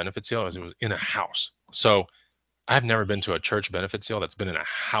church benefit sale is it was in a house. So I've never been to a church benefit sale that's been in a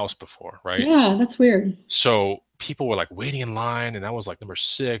house before, right? Yeah, that's weird. So people were like waiting in line, and I was like number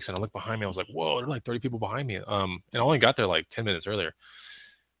 6, and I looked behind me. I was like, whoa, there are like 30 people behind me. And I only got there like 10 minutes earlier.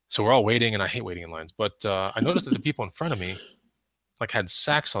 So we're all waiting, and I hate waiting in lines. But I noticed that the people in front of me like had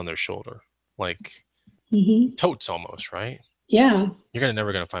sacks on their shoulder, like totes almost, right? Yeah. You're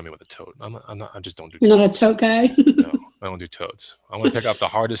never gonna find me with a tote. I just don't do totes. You're not a tote guy? No, I don't do totes. I want to pick up the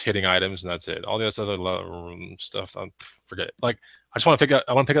hardest hitting items, and that's it. All the other stuff, forget it. Like I just want to pick up.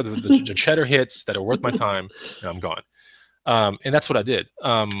 I want to pick up the cheddar hits that are worth my time, and I'm gone. And that's what I did.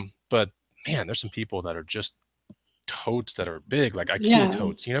 But man, there's some people that are just totes that are big, like IKEA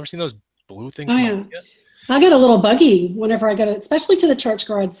totes. You never seen those blue things? Oh, yeah. I get a little buggy whenever I go to, especially to the church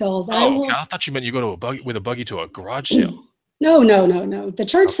garage sales. Oh, okay. I thought you meant you go to a buggy to a garage sale. No, no, no, no. The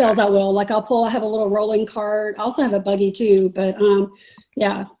church Okay. sales I will. Like I have a little rolling cart. I also have a buggy too, but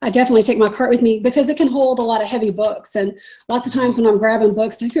yeah, I definitely take my cart with me because it can hold a lot of heavy books. And lots of times when I'm grabbing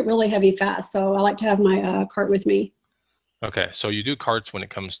books, they get really heavy fast. So I like to have my cart with me. Okay. So you do carts when it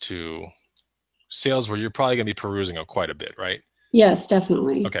comes to sales where you're probably going to be perusing quite a bit, right? Yes,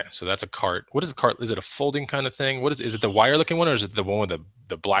 definitely. Okay, so that's a cart. What is the cart? Is it a folding kind of thing? What is it the wire looking one or is it the one with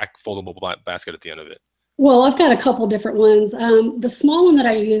the black foldable black basket at the end of it? Well, I've got a couple different ones. The small one that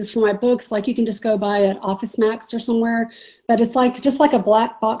I use for my books, like you can just go buy at Office Max or somewhere, but it's like just like a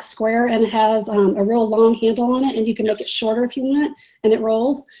black box square and it has a real long handle on it and you can make it Yes. shorter if you want and it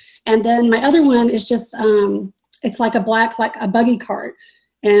rolls. And then my other one is just, it's like a black, like a buggy cart.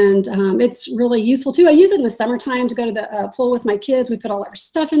 And it's really useful too. I use it in the summertime to go to the pool with my kids. We put all our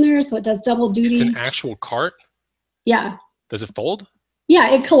stuff in there, so it does double It's an duty. actual cart? Yeah. Does it fold?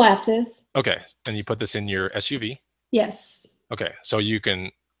 Yeah, it collapses. Okay, and you put this in your SUV. Yes. Okay, so you can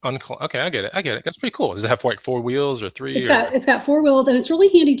okay, I get it. I get it. That's pretty cool. Does it have like four wheels or three It's or got it's got four wheels and it's really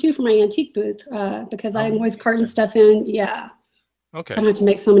handy too for my antique booth because I'm always carting stuff in. Yeah. So I okay. don't have to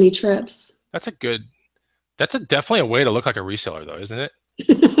make so many trips. That's a good that's definitely a way to look like a reseller though, isn't it?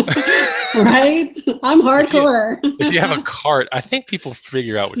 Right? I'm If you hardcore. if you have a cart, I think people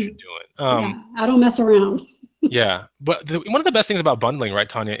figure out what you're doing. Yeah, I don't mess around. Yeah, but one of the best things about bundling, right,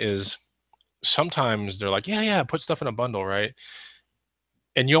 Tanya, is sometimes they're like, yeah, yeah, put stuff in a bundle, right?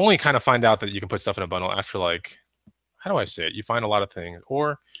 And you only kind of find out that you can put stuff in a bundle after like, how do I say it? You find a lot of things,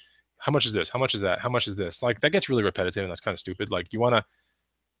 or how much is this? How much is that? How much is this? Like that gets really repetitive, and that's kind of stupid. Like you want to,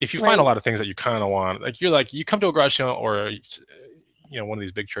 if you find a Right. lot of things that you kind of want, like you come to a garage sale or one of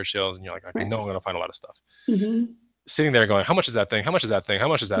these big church sales, and you're like, I Right. know I'm gonna find a lot of stuff. Mm-hmm. Sitting there going, how much is that thing? How much is that thing? How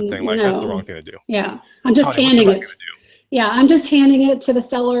much is that thing? Like that's the wrong No. thing to do. Yeah. I'm just Tanya, what are you handing right it. gonna do? Yeah, I'm just handing it to the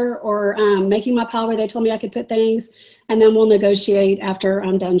seller or making my pile where they told me I could put things, and then we'll negotiate after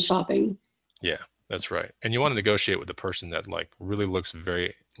I'm done shopping. Yeah, that's right. And you want to negotiate with the person that like really looks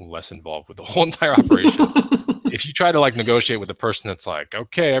very less involved with the whole entire operation. If you try to like negotiate with the person that's like,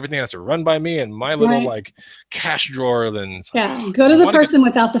 okay, everything has to run by me and my little Right. like cash drawer, then it's like, Yeah. oh, Go to you the want to get, person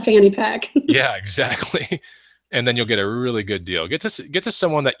without the fanny pack. yeah, exactly. And then you'll get a really good deal. Get to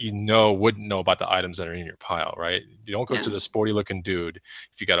someone that you know wouldn't know about the items that are in your pile, right? You don't go Yeah. to the sporty looking dude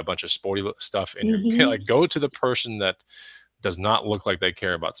if you got a bunch of sporty stuff in your Mm-hmm. like. Go to the person that does not look like they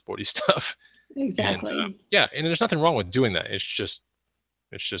care about sporty stuff. And Exactly. yeah, and there's nothing wrong with doing that. It's just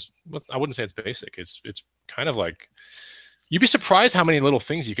I wouldn't say it's basic. It's kind of like you'd be surprised how many little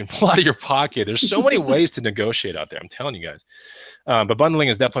things you can pull out of your pocket. There's so many ways to negotiate out there. I'm telling you guys. But bundling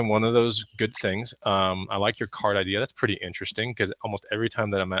is definitely one of those good things. I like your card idea. That's pretty interesting because almost every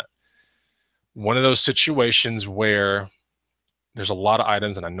time that I'm at one of those situations where there's a lot of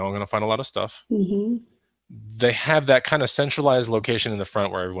items and I know I'm going to find a lot of stuff, Mm-hmm. they have that kind of centralized location in the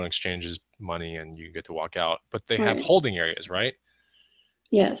front where everyone exchanges money and you get to walk out. But they have Right. holding areas, right?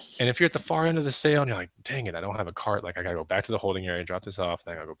 Yes. And if you're at the far end of the sale and you're like, dang it, I don't have a cart, like I gotta go back to the holding area, drop this off,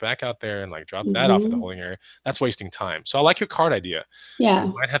 then I gotta go back out there and like drop that off at the Mm-hmm. holding area. That's wasting time. So I like your cart idea. I Yeah.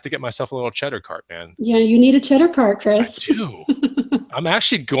 might have to get myself a little cheddar cart, man. Yeah. You need a cheddar cart, I Chris. do. I'm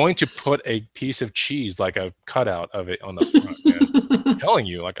actually going to put a piece of cheese, like a cutout of it on the front, man. I'm telling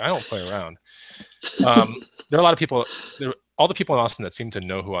you, like I don't play around. There are a lot of people, all the people in Austin that seem to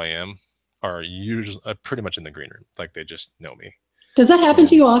know who I am are usually pretty much in the green room. Like they just know me. Does that happen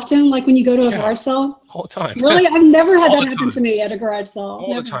to And you often? Like when you go to a yeah, garage sale? all the time. Really? I've never had All that the happen time. to me at a garage sale.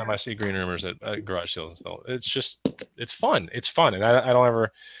 All the time I Never. see green roomers at garage sales and stuff. It's just, it's fun. It's fun. And I don't ever,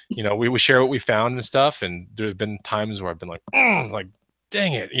 we share what we found and stuff. And there have been times where I've been like,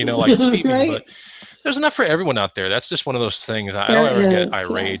 dang it, like you beat me. But Right? there's enough for everyone out there. That's just one of those things. I There don't ever get is.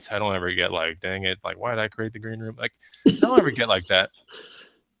 irate. I Yes. don't ever get like, dang it, like why did I create the green room? Like I don't ever get like that.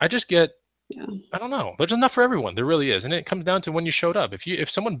 I just get, Yeah. I don't know. There's enough for everyone. There really is. And it comes down to when you showed up. If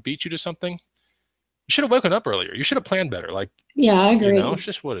someone beat you to something, you should have woken up earlier. You should have planned better. Like, Yeah, I it's agree.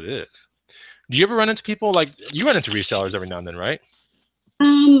 just what it is. Do you ever run into people like you run into resellers every now and then, right?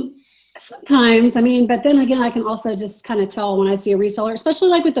 Um, Sometimes, I mean, but then again, I can also just kind of tell when I see a reseller, especially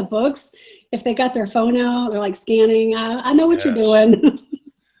like with the books, if they got their phone out, they're like scanning. I know what you're Yes. doing.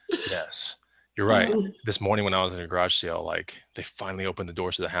 Yes. You're right. So, This morning when I was at a garage sale, like they finally opened the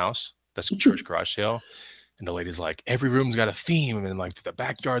doors to the house. That's church garage sale. And the lady's like, every room's got a theme, and like the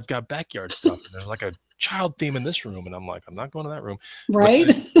backyard's got backyard stuff. And there's like a child theme in this room. And I'm like, I'm not going to that room. But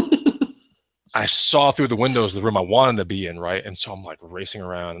right? I saw through the windows the room I wanted to be in, right? And so I'm like racing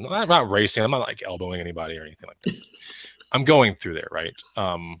around. And I'm not racing, I'm not like elbowing anybody or anything like that. I'm going through there, right?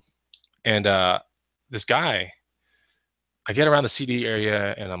 And this guy, I get around the CD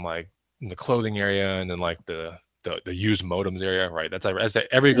area and I'm like in the clothing area and then like the the used modems area, right? That's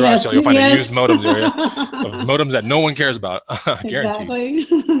every garage sale you'll find a used modems area of modems that no one cares about, guaranteed.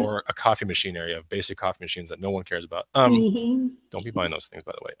 Or a coffee machine area of basic coffee machines that no one cares about. Don't be buying those things,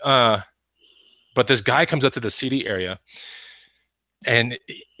 by the way. But this guy comes up to the CD area, and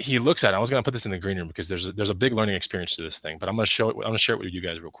he looks at it. I was going to put this in the green room because there's a big learning experience to this thing, but I'm going to share it with you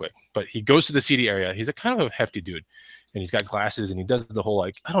guys real quick. But he goes to the CD area. He's a kind of a hefty dude, and he's got glasses, and he does the whole,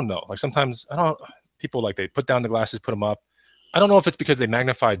 like, I don't know, like sometimes people like they put down the glasses, put them up. I don't know if it's because they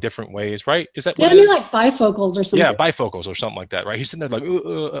magnify different ways, right? Is that what it is? Like bifocals or something? Yeah, bifocals or something like that, right? He's sitting there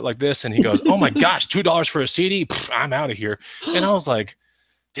like this, and he goes, "Oh my gosh, $2 for a CD? Pfft, I'm out of here." And I was like,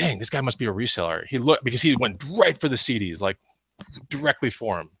 "Dang, this guy must be a reseller." He looked, because he went right for the CDs, like directly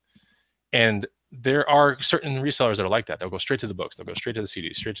for him. And there are certain resellers that are like that. They'll go straight to the books. They'll go straight to the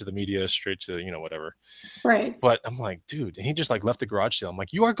CDs, straight to the media, straight to, whatever. Right. But I'm like, dude, and he just like left the garage sale. I'm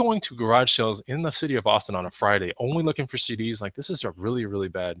like, you are going to garage sales in the city of Austin on a Friday, only looking for CDs. Like, this is a really, really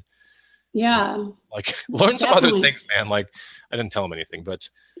bad. Yeah. Like, learn some other things, man. Like, I didn't tell him anything, but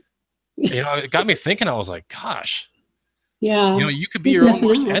it got me thinking. I was like, gosh. Yeah. You could be your own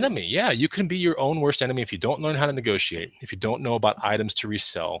worst enemy. Yeah, you can be your own worst enemy if you don't learn how to negotiate, if you don't know about items to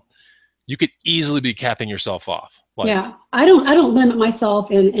resell. You could easily be capping yourself off. Like, yeah, I don't limit myself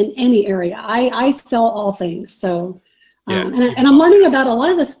in any area. I sell all things. So, and I'm learning about a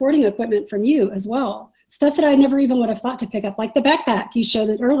lot of the sporting equipment from you as well. Stuff that I never even would have thought to pick up, like the backpack you showed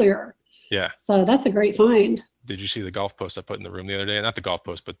it earlier. Yeah. So that's a great find. Did you see the golf post I put in the room the other day? Not the golf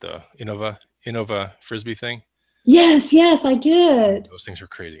post, but the Innova Frisbee thing. Yes, I did. Those things were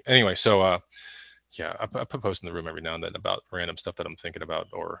crazy. Anyway, so yeah, I put posts in the room every now and then about random stuff that I'm thinking about,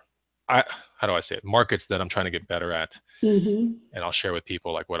 or how do I say it? Markets that I'm trying to get better at, and I'll share with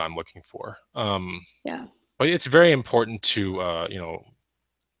people like what I'm looking for. Yeah. But it's very important to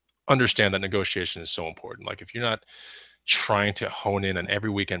understand that negotiation is so important. Like, if you're not trying to hone in and every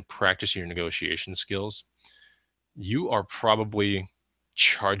weekend practice your negotiation skills, you are probably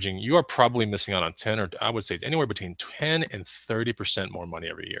missing out on 10, or I would say anywhere between 10 and 30% more money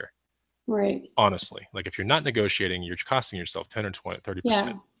every year. Right. Honestly, like, if you're not negotiating, you're costing yourself 10 or 20, 30%.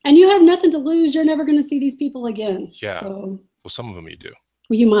 Yeah. And you have nothing to lose. You're never going to see these people again. Yeah. So. Well, some of them you do.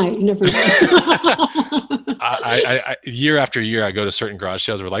 Well, you might. You never know. I year after year, I go to certain garage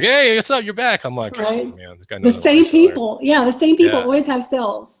sales. We're like, "Hey, what's up? You're back." I'm like, right. "Oh man, this guy knows." The same people. Yeah, the same people always have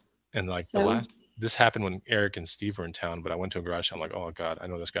sales. And like this happened when Eric and Steve were in town, but I went to a garage sale. I'm like, "Oh God, I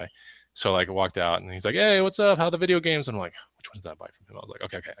know this guy." So like I walked out, and he's like, "Hey, what's up? How are the video games?" And I'm like, "Which one did I buy from him?" I was like,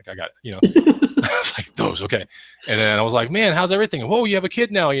 "Okay, I got it." I was like, "Those, okay." And then I was like, "Man, how's everything?" "Whoa, you have a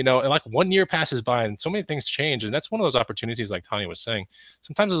kid now, And like 1 year passes by, and so many things change. And that's one of those opportunities, like Tonya was saying.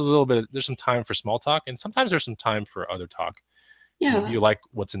 Sometimes there's some time for small talk, and sometimes there's some time for other talk. Yeah. Maybe you like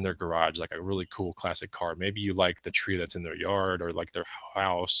what's in their garage, like a really cool classic car. Maybe you like the tree that's in their yard, or like their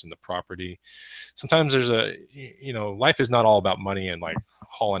house and the property. Sometimes there's life is not all about money and like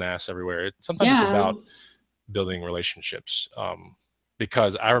hauling ass everywhere. Sometimes it's about building relationships.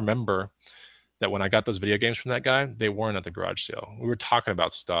 Because I remember that when I got those video games from that guy, they weren't at the garage sale. We were talking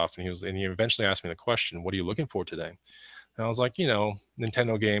about stuff, and he eventually asked me the question, "What are you looking for today?" And I was like,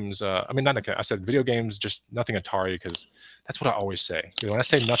 Nintendo games. I said video games, just nothing Atari, because that's what I always say. When I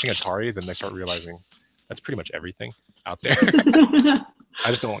say nothing Atari, then they start realizing that's pretty much everything out there. I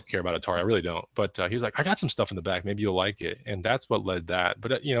just don't care about Atari. I really don't. But he was like, "I got some stuff in the back. Maybe you'll like it." And that's what led that.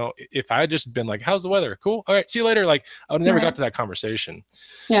 But, if I had just been like, "How's the weather? Cool. All right, see you later." Like, I would have never got to that conversation.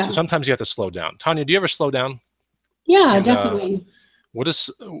 Yeah. So sometimes you have to slow down. Tonya, do you ever slow down? Yeah, definitely.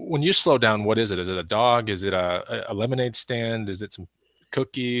 When you slow down, what is it? Is it a dog? Is it a lemonade stand? Is it some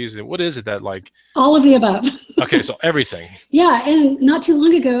cookies? What is it that like? All of the above. Okay, so everything. Yeah, and not too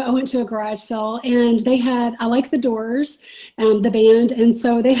long ago, I went to a garage sale, and they had, I like the Doors, the band, and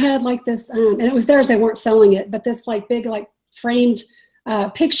so they had like this, and it was theirs, they weren't selling it, but this like big like framed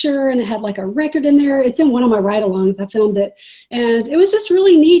picture, and it had like a record in there. It's in one of my ride-alongs. I filmed it, and it was just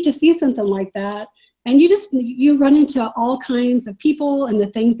really neat to see something like that. And you run into all kinds of people and the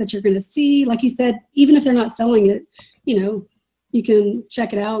things that you're going to see. Like you said, even if they're not selling it, you can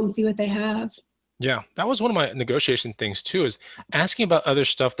check it out and see what they have. Yeah, that was one of my negotiation things too, is asking about other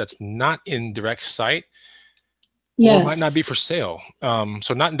stuff that's not in direct sight. Yes. Or might not be for sale.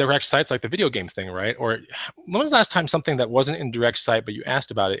 So not in direct sites, like the video game thing, right? Or when was the last time something that wasn't in direct sight, but you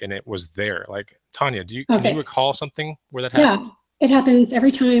asked about it and it was there? Like, Tonya, can you recall something where that happened? Yeah. It happens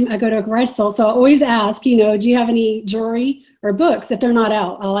every time I go to a garage sale. So I always ask, do you have any jewelry or books? If they're not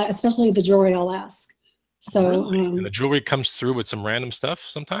out, especially the jewelry, I'll ask. So really? And the jewelry comes through with some random stuff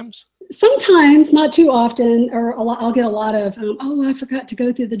sometimes? Sometimes, not too often, or I'll get a lot of, oh, I forgot to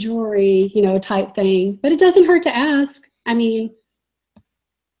go through the jewelry, type thing. But it doesn't hurt to ask. I mean,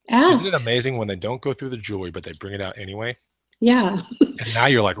 Isn't it ask. amazing when they don't go through the jewelry, but they bring it out anyway? Yeah. And now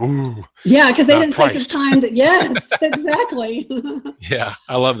you're like, ooh, Yeah, because they not didn't take the priced. time to, yes, exactly. Yeah,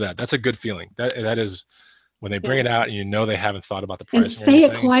 I love that. That's a good feeling. That is when they bring Yeah. it out and you know they haven't thought about the And pricing or say it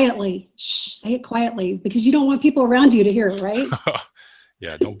anything. quietly. Shh, say it quietly because you don't want people around you to hear it, right?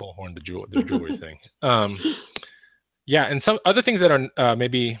 Yeah, don't bullhorn the jewelry thing. Yeah, and some other things that are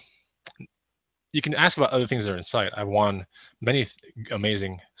maybe you can ask about other things that are in sight. I've won many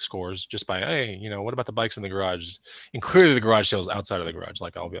amazing scores just by, hey, what about the bikes in the garage? And clearly the garage sales outside of the garage.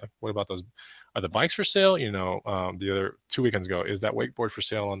 Like I'll be like, what about those? Are the bikes for sale? The other 2 weekends ago, is that wakeboard for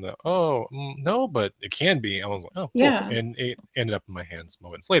sale on the? Oh, no, but it can be. I was like, oh, cool. Yeah. And it ended up in my hands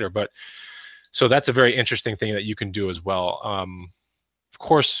moments later. But so that's a very interesting thing that you can do as well. Of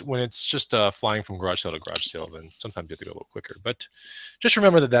course, when it's just flying from garage sale to garage sale, then sometimes you have to go a little quicker. But just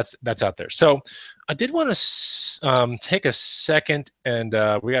remember that that's out there. So I did want to take a second, and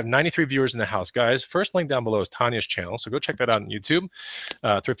we have 93 viewers in the house, guys. First link down below is Tonya's channel, so go check that out on YouTube,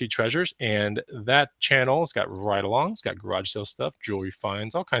 Thrifty Treasures, and that channel has got ride-alongs, got garage sale stuff, jewelry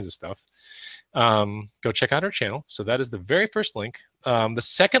finds, all kinds of stuff. Go check out our channel. So that is the very first link. The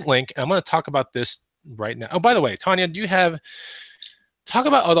second link, and I'm going to talk about this right now. Oh, by the way, Tonya, do you have talk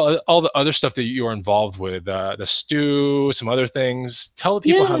about all the other stuff that you are involved with, the stew, some other things. Tell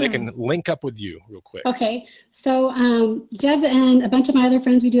the people how they can link up with you real quick. Okay. So Deb and a bunch of my other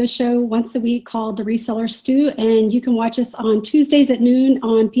friends, we do a show once a week called The Reseller Stew, and you can watch us on Tuesdays at noon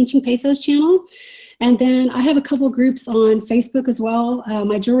on Pinching Pesos channel. And then I have a couple groups on Facebook as well.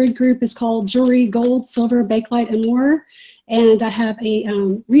 My jewelry group is called Jewelry, Gold, Silver, Bakelite, and More. And I have a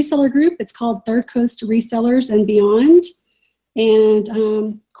reseller group. It's called Third Coast Resellers and Beyond. And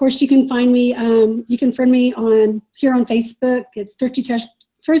of course, you can find me. You can friend me here on Facebook. It's Thrifty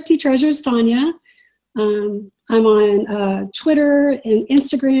Treasures Tonya. I'm on Twitter and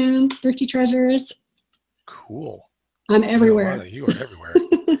Instagram, Thrifty Treasures. Cool. I'm everywhere. You are everywhere.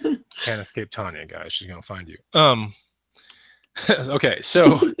 Can't escape Tonya, guys. She's gonna find you. Okay,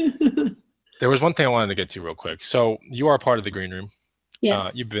 so there was one thing I wanted to get to real quick. So you are part of the green room.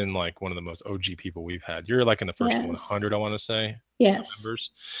 Yes. You've been like one of the most OG people we've had. You're like in the first 100, I want to say. Yes. Members.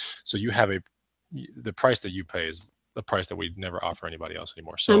 So you have the price that you pay is the price that we never offer anybody else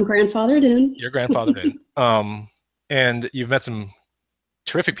anymore. So I'm grandfathered in. You're grandfathered in. And you've met some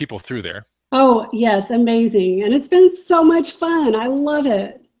terrific people through there. Oh, yes. Amazing. And it's been so much fun. I love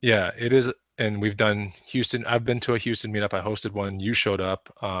it. Yeah, it is. And we've done Houston. I've been to a Houston meetup. I hosted one. You showed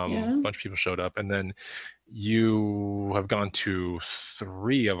up. A bunch of people showed up. And then you have gone to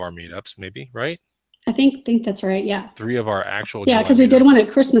 3 of our meetups, maybe, right? I think that's right. Yeah. 3 of our actual. Yeah, because we did one at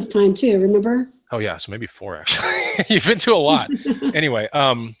Christmas time too. Remember? Oh yeah, so maybe 4 actually. You've been to a lot. Anyway,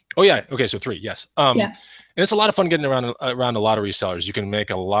 oh yeah, okay, so 3, yes. Yeah. And it's a lot of fun getting around a lot of resellers. You can make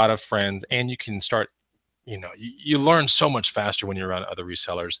a lot of friends, and you can start. You learn so much faster when you're around other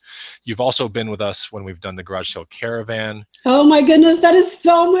resellers. You've also been with us when we've done the garage sale caravan. Oh my goodness, that is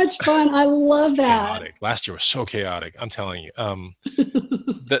so much fun. I love that. Chaotic. Last year was so chaotic. I'm telling you.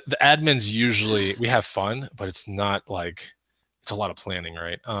 The admins usually, we have fun, but it's not like, it's a lot of planning,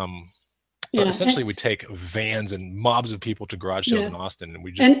 right? But essentially we take vans and mobs of people to garage sales in Austin, and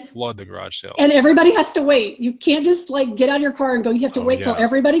we just flood the garage sale. And everybody has to wait. You can't just like get out of your car and go. You have to wait till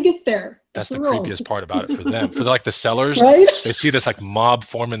everybody gets there. That's the creepiest part about it for them. For like the sellers, right? They see this like mob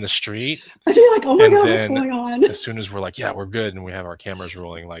form in the street. I feel like, oh my God, what's going on? As soon as we're like, yeah, we're good, and we have our cameras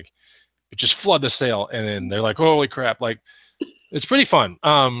rolling, like it just flood the sale, and then they're like, holy crap, like it's pretty fun.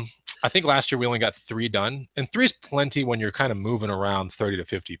 I think last year we only got 3 done, and 3 is plenty when you're kind of moving around 30 to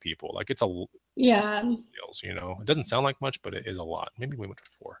 50 people. Like it's a sales, it doesn't sound like much, but it is a lot. Maybe we went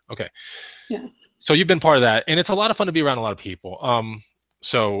to 4. Okay. Yeah. So you've been part of that, and it's a lot of fun to be around a lot of people.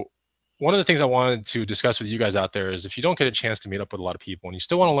 So one of the things I wanted to discuss with you guys out there is if you don't get a chance to meet up with a lot of people and you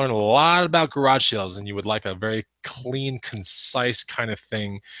still want to learn a lot about garage sales, and you would like a very clean, concise kind of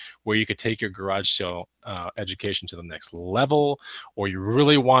thing where you could take your garage sale education to the next level, or you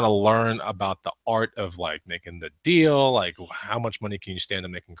really want to learn about the art of like making the deal, like how much money can you stand to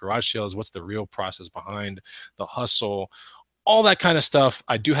making garage sales, what's the real process behind the hustle, all that kind of stuff.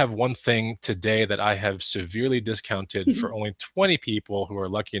 I do have one thing today that I have severely discounted for only 20 people who are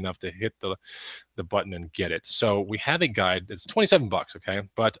lucky enough to hit the button and get it. So we have a guide. It's 27 bucks, okay?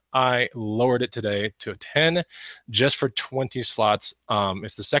 But I lowered it today to 10 just for 20 slots.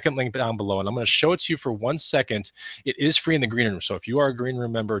 It's the second link down below, and I'm going to show it to you for 1 second. It is free in the green room. So if you are a green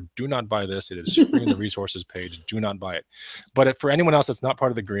room member, do not buy this. It is free in the resources page. Do not buy it. But for anyone else that's not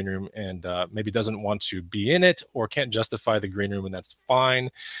part of the green room and maybe doesn't want to be in it or can't justify the green room, and that's fine,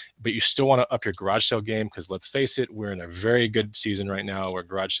 but you still want to up your garage sale game, because let's face it, we're in a very good season right now where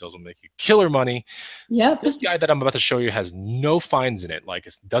garage sales will make you killer money. Yep. This guide that I'm about to show you has no fines in it. Like,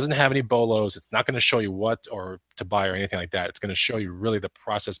 it doesn't have any bolos. It's not going to show you what or to buy or anything like that. It's going to show you really the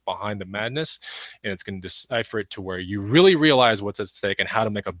process behind the madness, and it's going to decipher it to where you really realize what's at stake and how to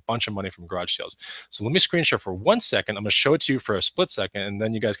make a bunch of money from garage sales. So let me screen share for 1 second. I'm going to show it to you for a split second, and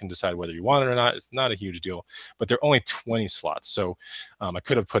then you guys can decide whether you want it or not. It's not a huge deal, but there are only 20 slots. So I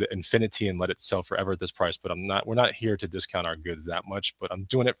could have put it infinity and let it sell forever at this price, but I'm not. We're not here to discount our goods that much, but I'm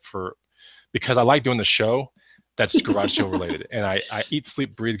doing it because I like doing the show that's garage sale related. And I eat,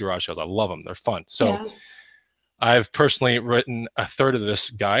 sleep, breathe garage sales. I love them. They're fun. So yeah. I've personally written a third of this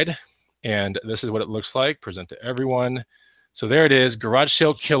guide, and this is what it looks like. Present to everyone. So there it is, Garage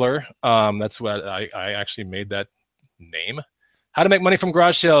Sale Killer. That's what I actually made that name. How to make money from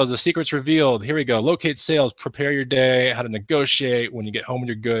garage sales, the secrets revealed. Here we go. Locate sales, prepare your day, how to negotiate when you get home with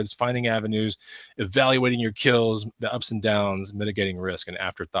your goods, finding avenues, evaluating your kills, the ups and downs, mitigating risk, and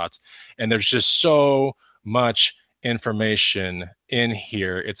afterthoughts. And there's just so much information in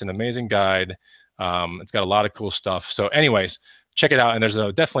here. It's an amazing guide. It's got a lot of cool stuff. So anyways, check it out. And there's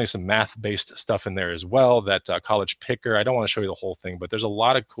definitely some math-based stuff in there as well. That college picker. I don't want to show you the whole thing, but there's a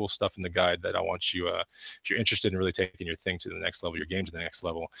lot of cool stuff in the guide that I want you, if you're interested in really taking your thing to the next level, your game to the next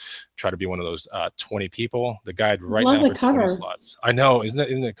level, try to be one of those 20 people. The guide right now for 20 slots. I know, isn't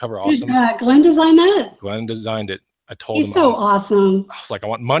the cover awesome? Dude, Glenn designed that. Glenn designed it. I told him. He's so awesome. I was like, I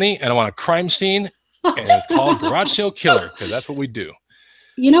want money and I want a crime scene, and it's called Garage Sale Killer, because that's what we do.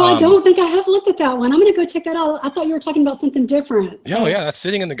 You know, I don't think I have looked at that one. I'm going to go check that out. I thought you were talking about something different. So. Yeah, that's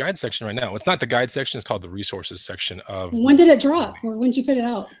sitting in the guide section right now. It's not the guide section. It's called the resources section of. When did it drop, or when did you put it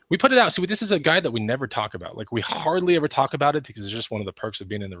out? We put it out. See, this is a guide that we never talk about. Like, we hardly ever talk about it because it's just one of the perks of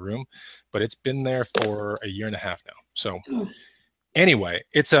being in the room. But it's been there for a year and a half now. So anyway,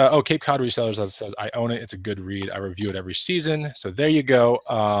 it's Cape Cod Resellers, as it says. I own it. It's a good read. I review it every season. So there you go.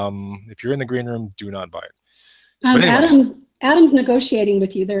 If you're in the green room, do not buy it. Adam's negotiating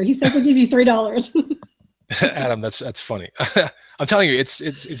with you there. He says he'll give you $3. Adam, that's funny. I'm telling you,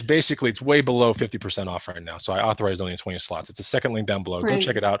 it's basically, it's way below 50% off right now. So I authorized only 20 slots. It's a second link down below. Right. Go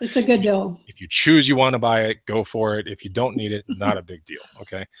check it out. It's a good deal. If you choose you want to buy it, go for it. If you don't need it, not a big deal.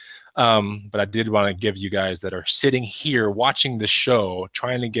 Okay. But I did want to give you guys that are sitting here watching the show,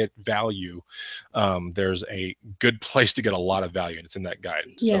 trying to get value. There's a good place to get a lot of value, and it's in that guide.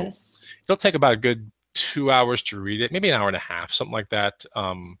 Yes. So it'll take about a good 2 hours to read it, maybe an hour and a half, something like that.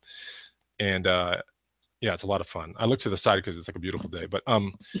 Yeah, it's a lot of fun. I look to the side because it's like a beautiful day, but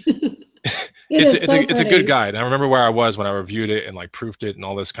it's a good guide. I remember where I was when I reviewed it and like proofed it and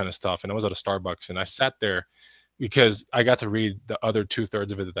all this kind of stuff. And I was at a Starbucks, and I sat there because I got to read the other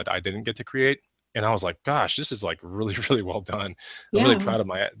 2/3 of it that I didn't get to create. And I was like, gosh, this is like really, really well done. I'm really proud of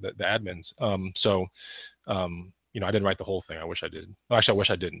the admins. You know, I didn't write the whole thing. I wish I did. Well, actually, I wish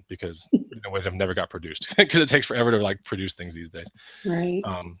I didn't, because it would have never got produced, because it takes forever to like produce things these days. Right.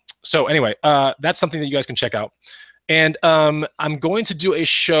 So anyway, that's something that you guys can check out. And I'm going to do a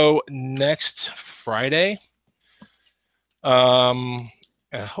show next Friday. And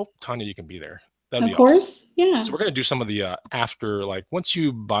I hope, Tonya, you can be there. That'd be awesome. Of course, yeah. So we're going to do some of the after, like once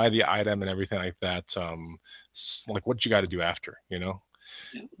you buy the item and everything like that, like what you got to do after, you know?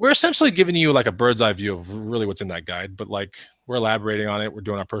 We're essentially giving you like a bird's eye view of really what's in that guide, but like we're elaborating on it. We're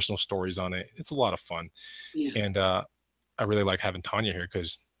doing our personal stories on it. It's a lot of fun. Yeah. And I really like having Tonya here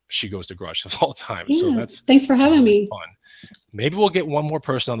because she goes to garage sales all the time. Yeah. So thanks for having me. Fun. Maybe we'll get one more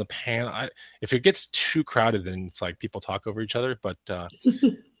person on the panel. If it gets too crowded, then it's like people talk over each other, but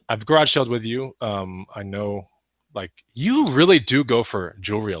I've garage saled with you. I know like you really do go for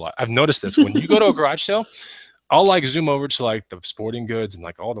jewelry a lot. I've noticed this when you go to a garage sale. I'll like zoom over to like the sporting goods and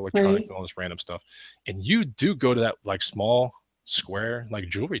like all the electronics and all this random stuff. And you do go to that like small square, like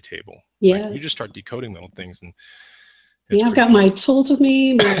jewelry table. Yeah. Like, you just start decoding little things. And yeah, I've got cool. My tools with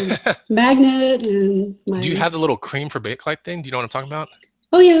me, my magnet, and my... Do you have the little cream for Bakelite thing? Do you know what I'm talking about?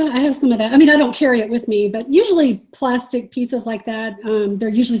 Oh yeah, I have some of that. I mean, I don't carry it with me, but usually plastic pieces like that, they're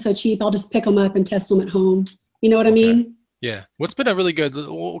usually so cheap. I'll just pick them up and test them at home. You know what I mean? Yeah. What's been a really good,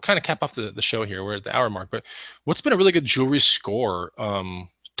 we'll kind of cap off the show here. We're at the hour mark, but what's been a really good jewelry score?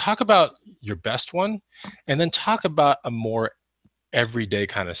 Talk about your best one, and then talk about a more everyday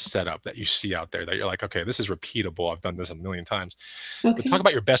kind of setup that you see out there that you're like, okay, this is repeatable. I've done this a million times. But talk Okay.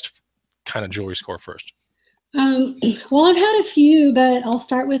 about your best kind of jewelry score first. Well, I've had a few, but I'll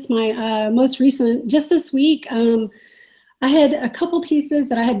start with my most recent. Just this week, I had a couple pieces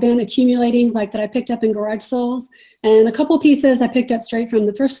that I had been accumulating, like that I picked up in garage sales, and a couple pieces I picked up straight from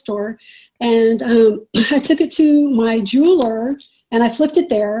the thrift store. And I took it to my jeweler and I flipped it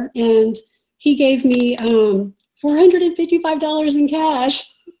there, and he gave me $455 in cash.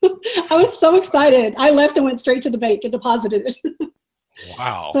 I was so excited. I left and went straight to the bank and deposited it.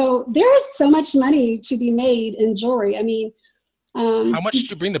 Wow. So there is so much money to be made in jewelry. I mean, How much did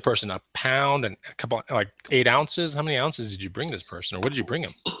you bring the person? A pound and a couple, like 8 ounces? How many ounces did you bring this person, or what did you bring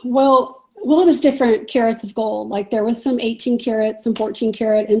him? well, it was different carats of gold. Like there was some 18 karat, some 14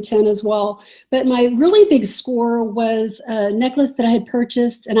 karat, and 10 as well. But my really big score was a necklace that I had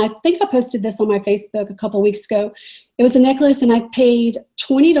purchased, and I think I posted this on my Facebook a couple weeks ago. It was a necklace, and I paid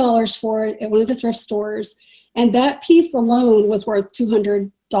 $20 for it at one of the thrift stores, and that piece alone was worth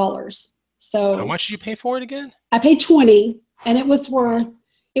 $200. How So much did you pay for it again? I paid 20, and it was Wow. worth,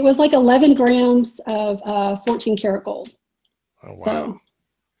 it was like 11 grams of 14 karat gold. Oh, wow. So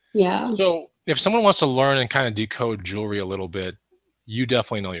yeah. So if someone wants to learn and kind of decode jewelry a little bit, you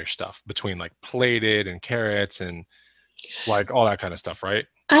definitely know your stuff between like plated and carats and like all that kind of stuff, right?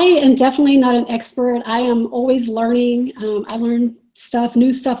 I am definitely not an expert. I am always learning. I learn stuff,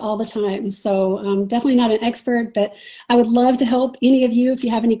 new stuff all the time. So definitely not an expert, but I would love to help any of you. If you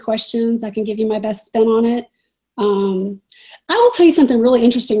have any questions, I can give you my best spin on it. Um, I will tell you something really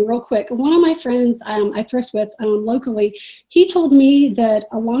interesting real quick. One of my friends I thrift with locally, he told me that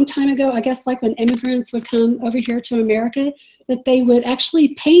a long time ago, I guess like when immigrants would come over here to America, that they would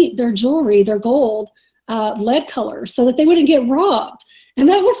actually paint their jewelry, their gold, lead color so that they wouldn't get robbed. And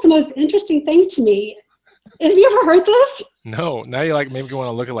that was the most interesting thing to me. Have you ever heard this? No, now you like maybe you want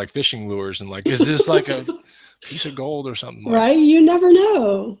to look at like fishing lures and like, is this like a piece of gold or something like Right? You never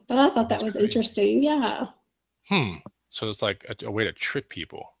know. But I thought that? that Is was crazy. interesting. Yeah. So it's like a way to trick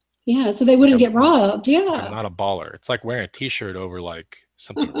people. Yeah. So they Like wouldn't I'm get robbed. like I'm Yeah. not a baller. It's like wearing a t-shirt over like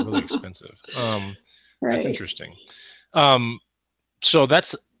something really expensive. That's Right. interesting. Um, so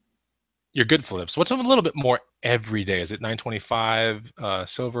that's your good flips. What's a little bit more every day? Is it 925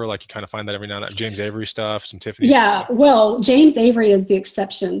 silver? Like you kind of find that every now and then. James Avery stuff, some Tiffany Yeah, stuff. well, James Avery is the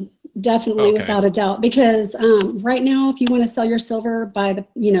exception, definitely Okay. without a doubt. Because right now, if you want to sell your silver by the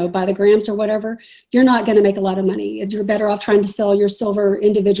by the grams or whatever, you're not going to make a lot of money. You're better off trying to sell your silver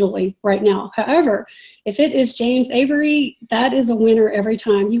individually right now. However, if it is James Avery, that is a winner every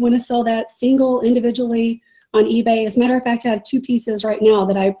time. You want to sell that single individually on eBay. As a matter of fact, I have two pieces right now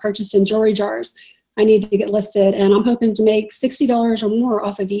that I purchased in jewelry jars. I need to get listed, and I'm hoping to make $60 or more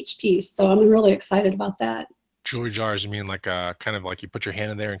off of each piece. So I'm really excited about that. Jewelry jars, you mean like kind of like you put your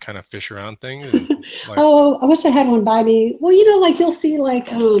hand in there and kind of fish around things and like Oh, I wish I had one by me. Well, like you'll see like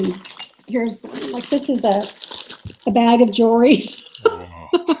here's like this is a bag of jewelry.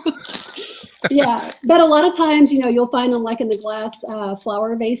 whoa. Yeah, but a lot of times, you'll find them like in the glass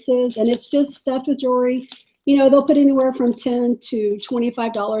flower vases, and it's just stuffed with jewelry. They'll put anywhere from $10 to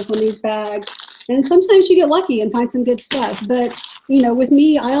 $25 on these bags, and sometimes you get lucky and find some good stuff. But with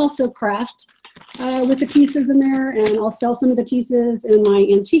me, I also craft with the pieces in there, and I'll sell some of the pieces in my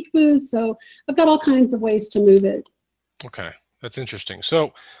antique booth. So I've got all kinds of ways to move it. Okay, that's interesting.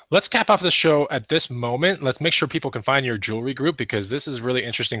 So let's cap off the show at this moment. Let's make sure people can find your jewelry group because this is really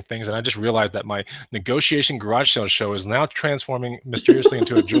interesting things. And I just realized that my negotiation garage sale show is now transforming mysteriously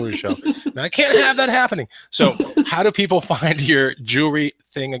into a jewelry show. And I can't have that happening. So how do people find your jewelry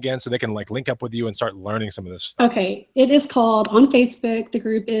thing again so they can like link up with you and start learning some of this stuff? Okay, it is called on Facebook. The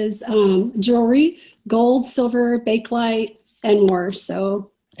group is jewelry, gold, silver, bakelite, and more.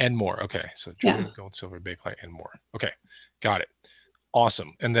 So And more. Okay. So yeah. jewelry, gold, silver, bakelite, and more. Okay. Got it.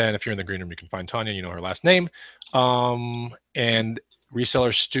 Awesome. And then if you're in the green room, you can find Tonya, you know her last name. And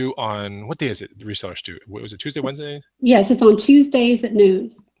Reseller Stew on what day is it? Reseller Stew. What was it? Tuesday, Wednesday? Yes, it's on Tuesdays at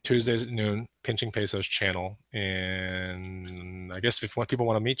noon. Tuesdays at noon, Pinching Pesos channel. And I guess if people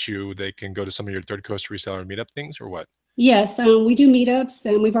want to meet you, they can go to some of your Third Coast reseller meetup things or what? Yes, we do meetups,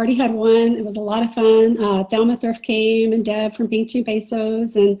 and we've already had one. It was a lot of fun. Thelma Thrift came, and Deb from Pinching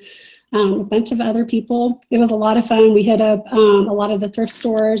Pesos, and a bunch of other people. It was a lot of fun. We hit up a lot of the thrift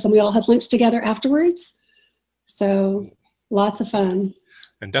stores, and we all had lunch together afterwards. So lots of fun.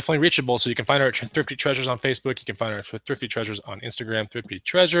 and definitely reachable. So you can find her at Thrifty Treasures on Facebook. You can find her at Thrifty Treasures on Instagram, Thrifty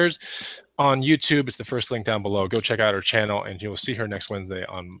Treasures on YouTube. It's the first link down below. Go check out her channel, and you'll see her next Wednesday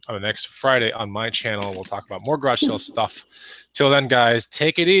next Friday on my channel. We'll talk about more garage sale stuff. Till then, guys,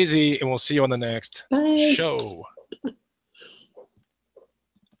 take it easy, and we'll see you on the next show.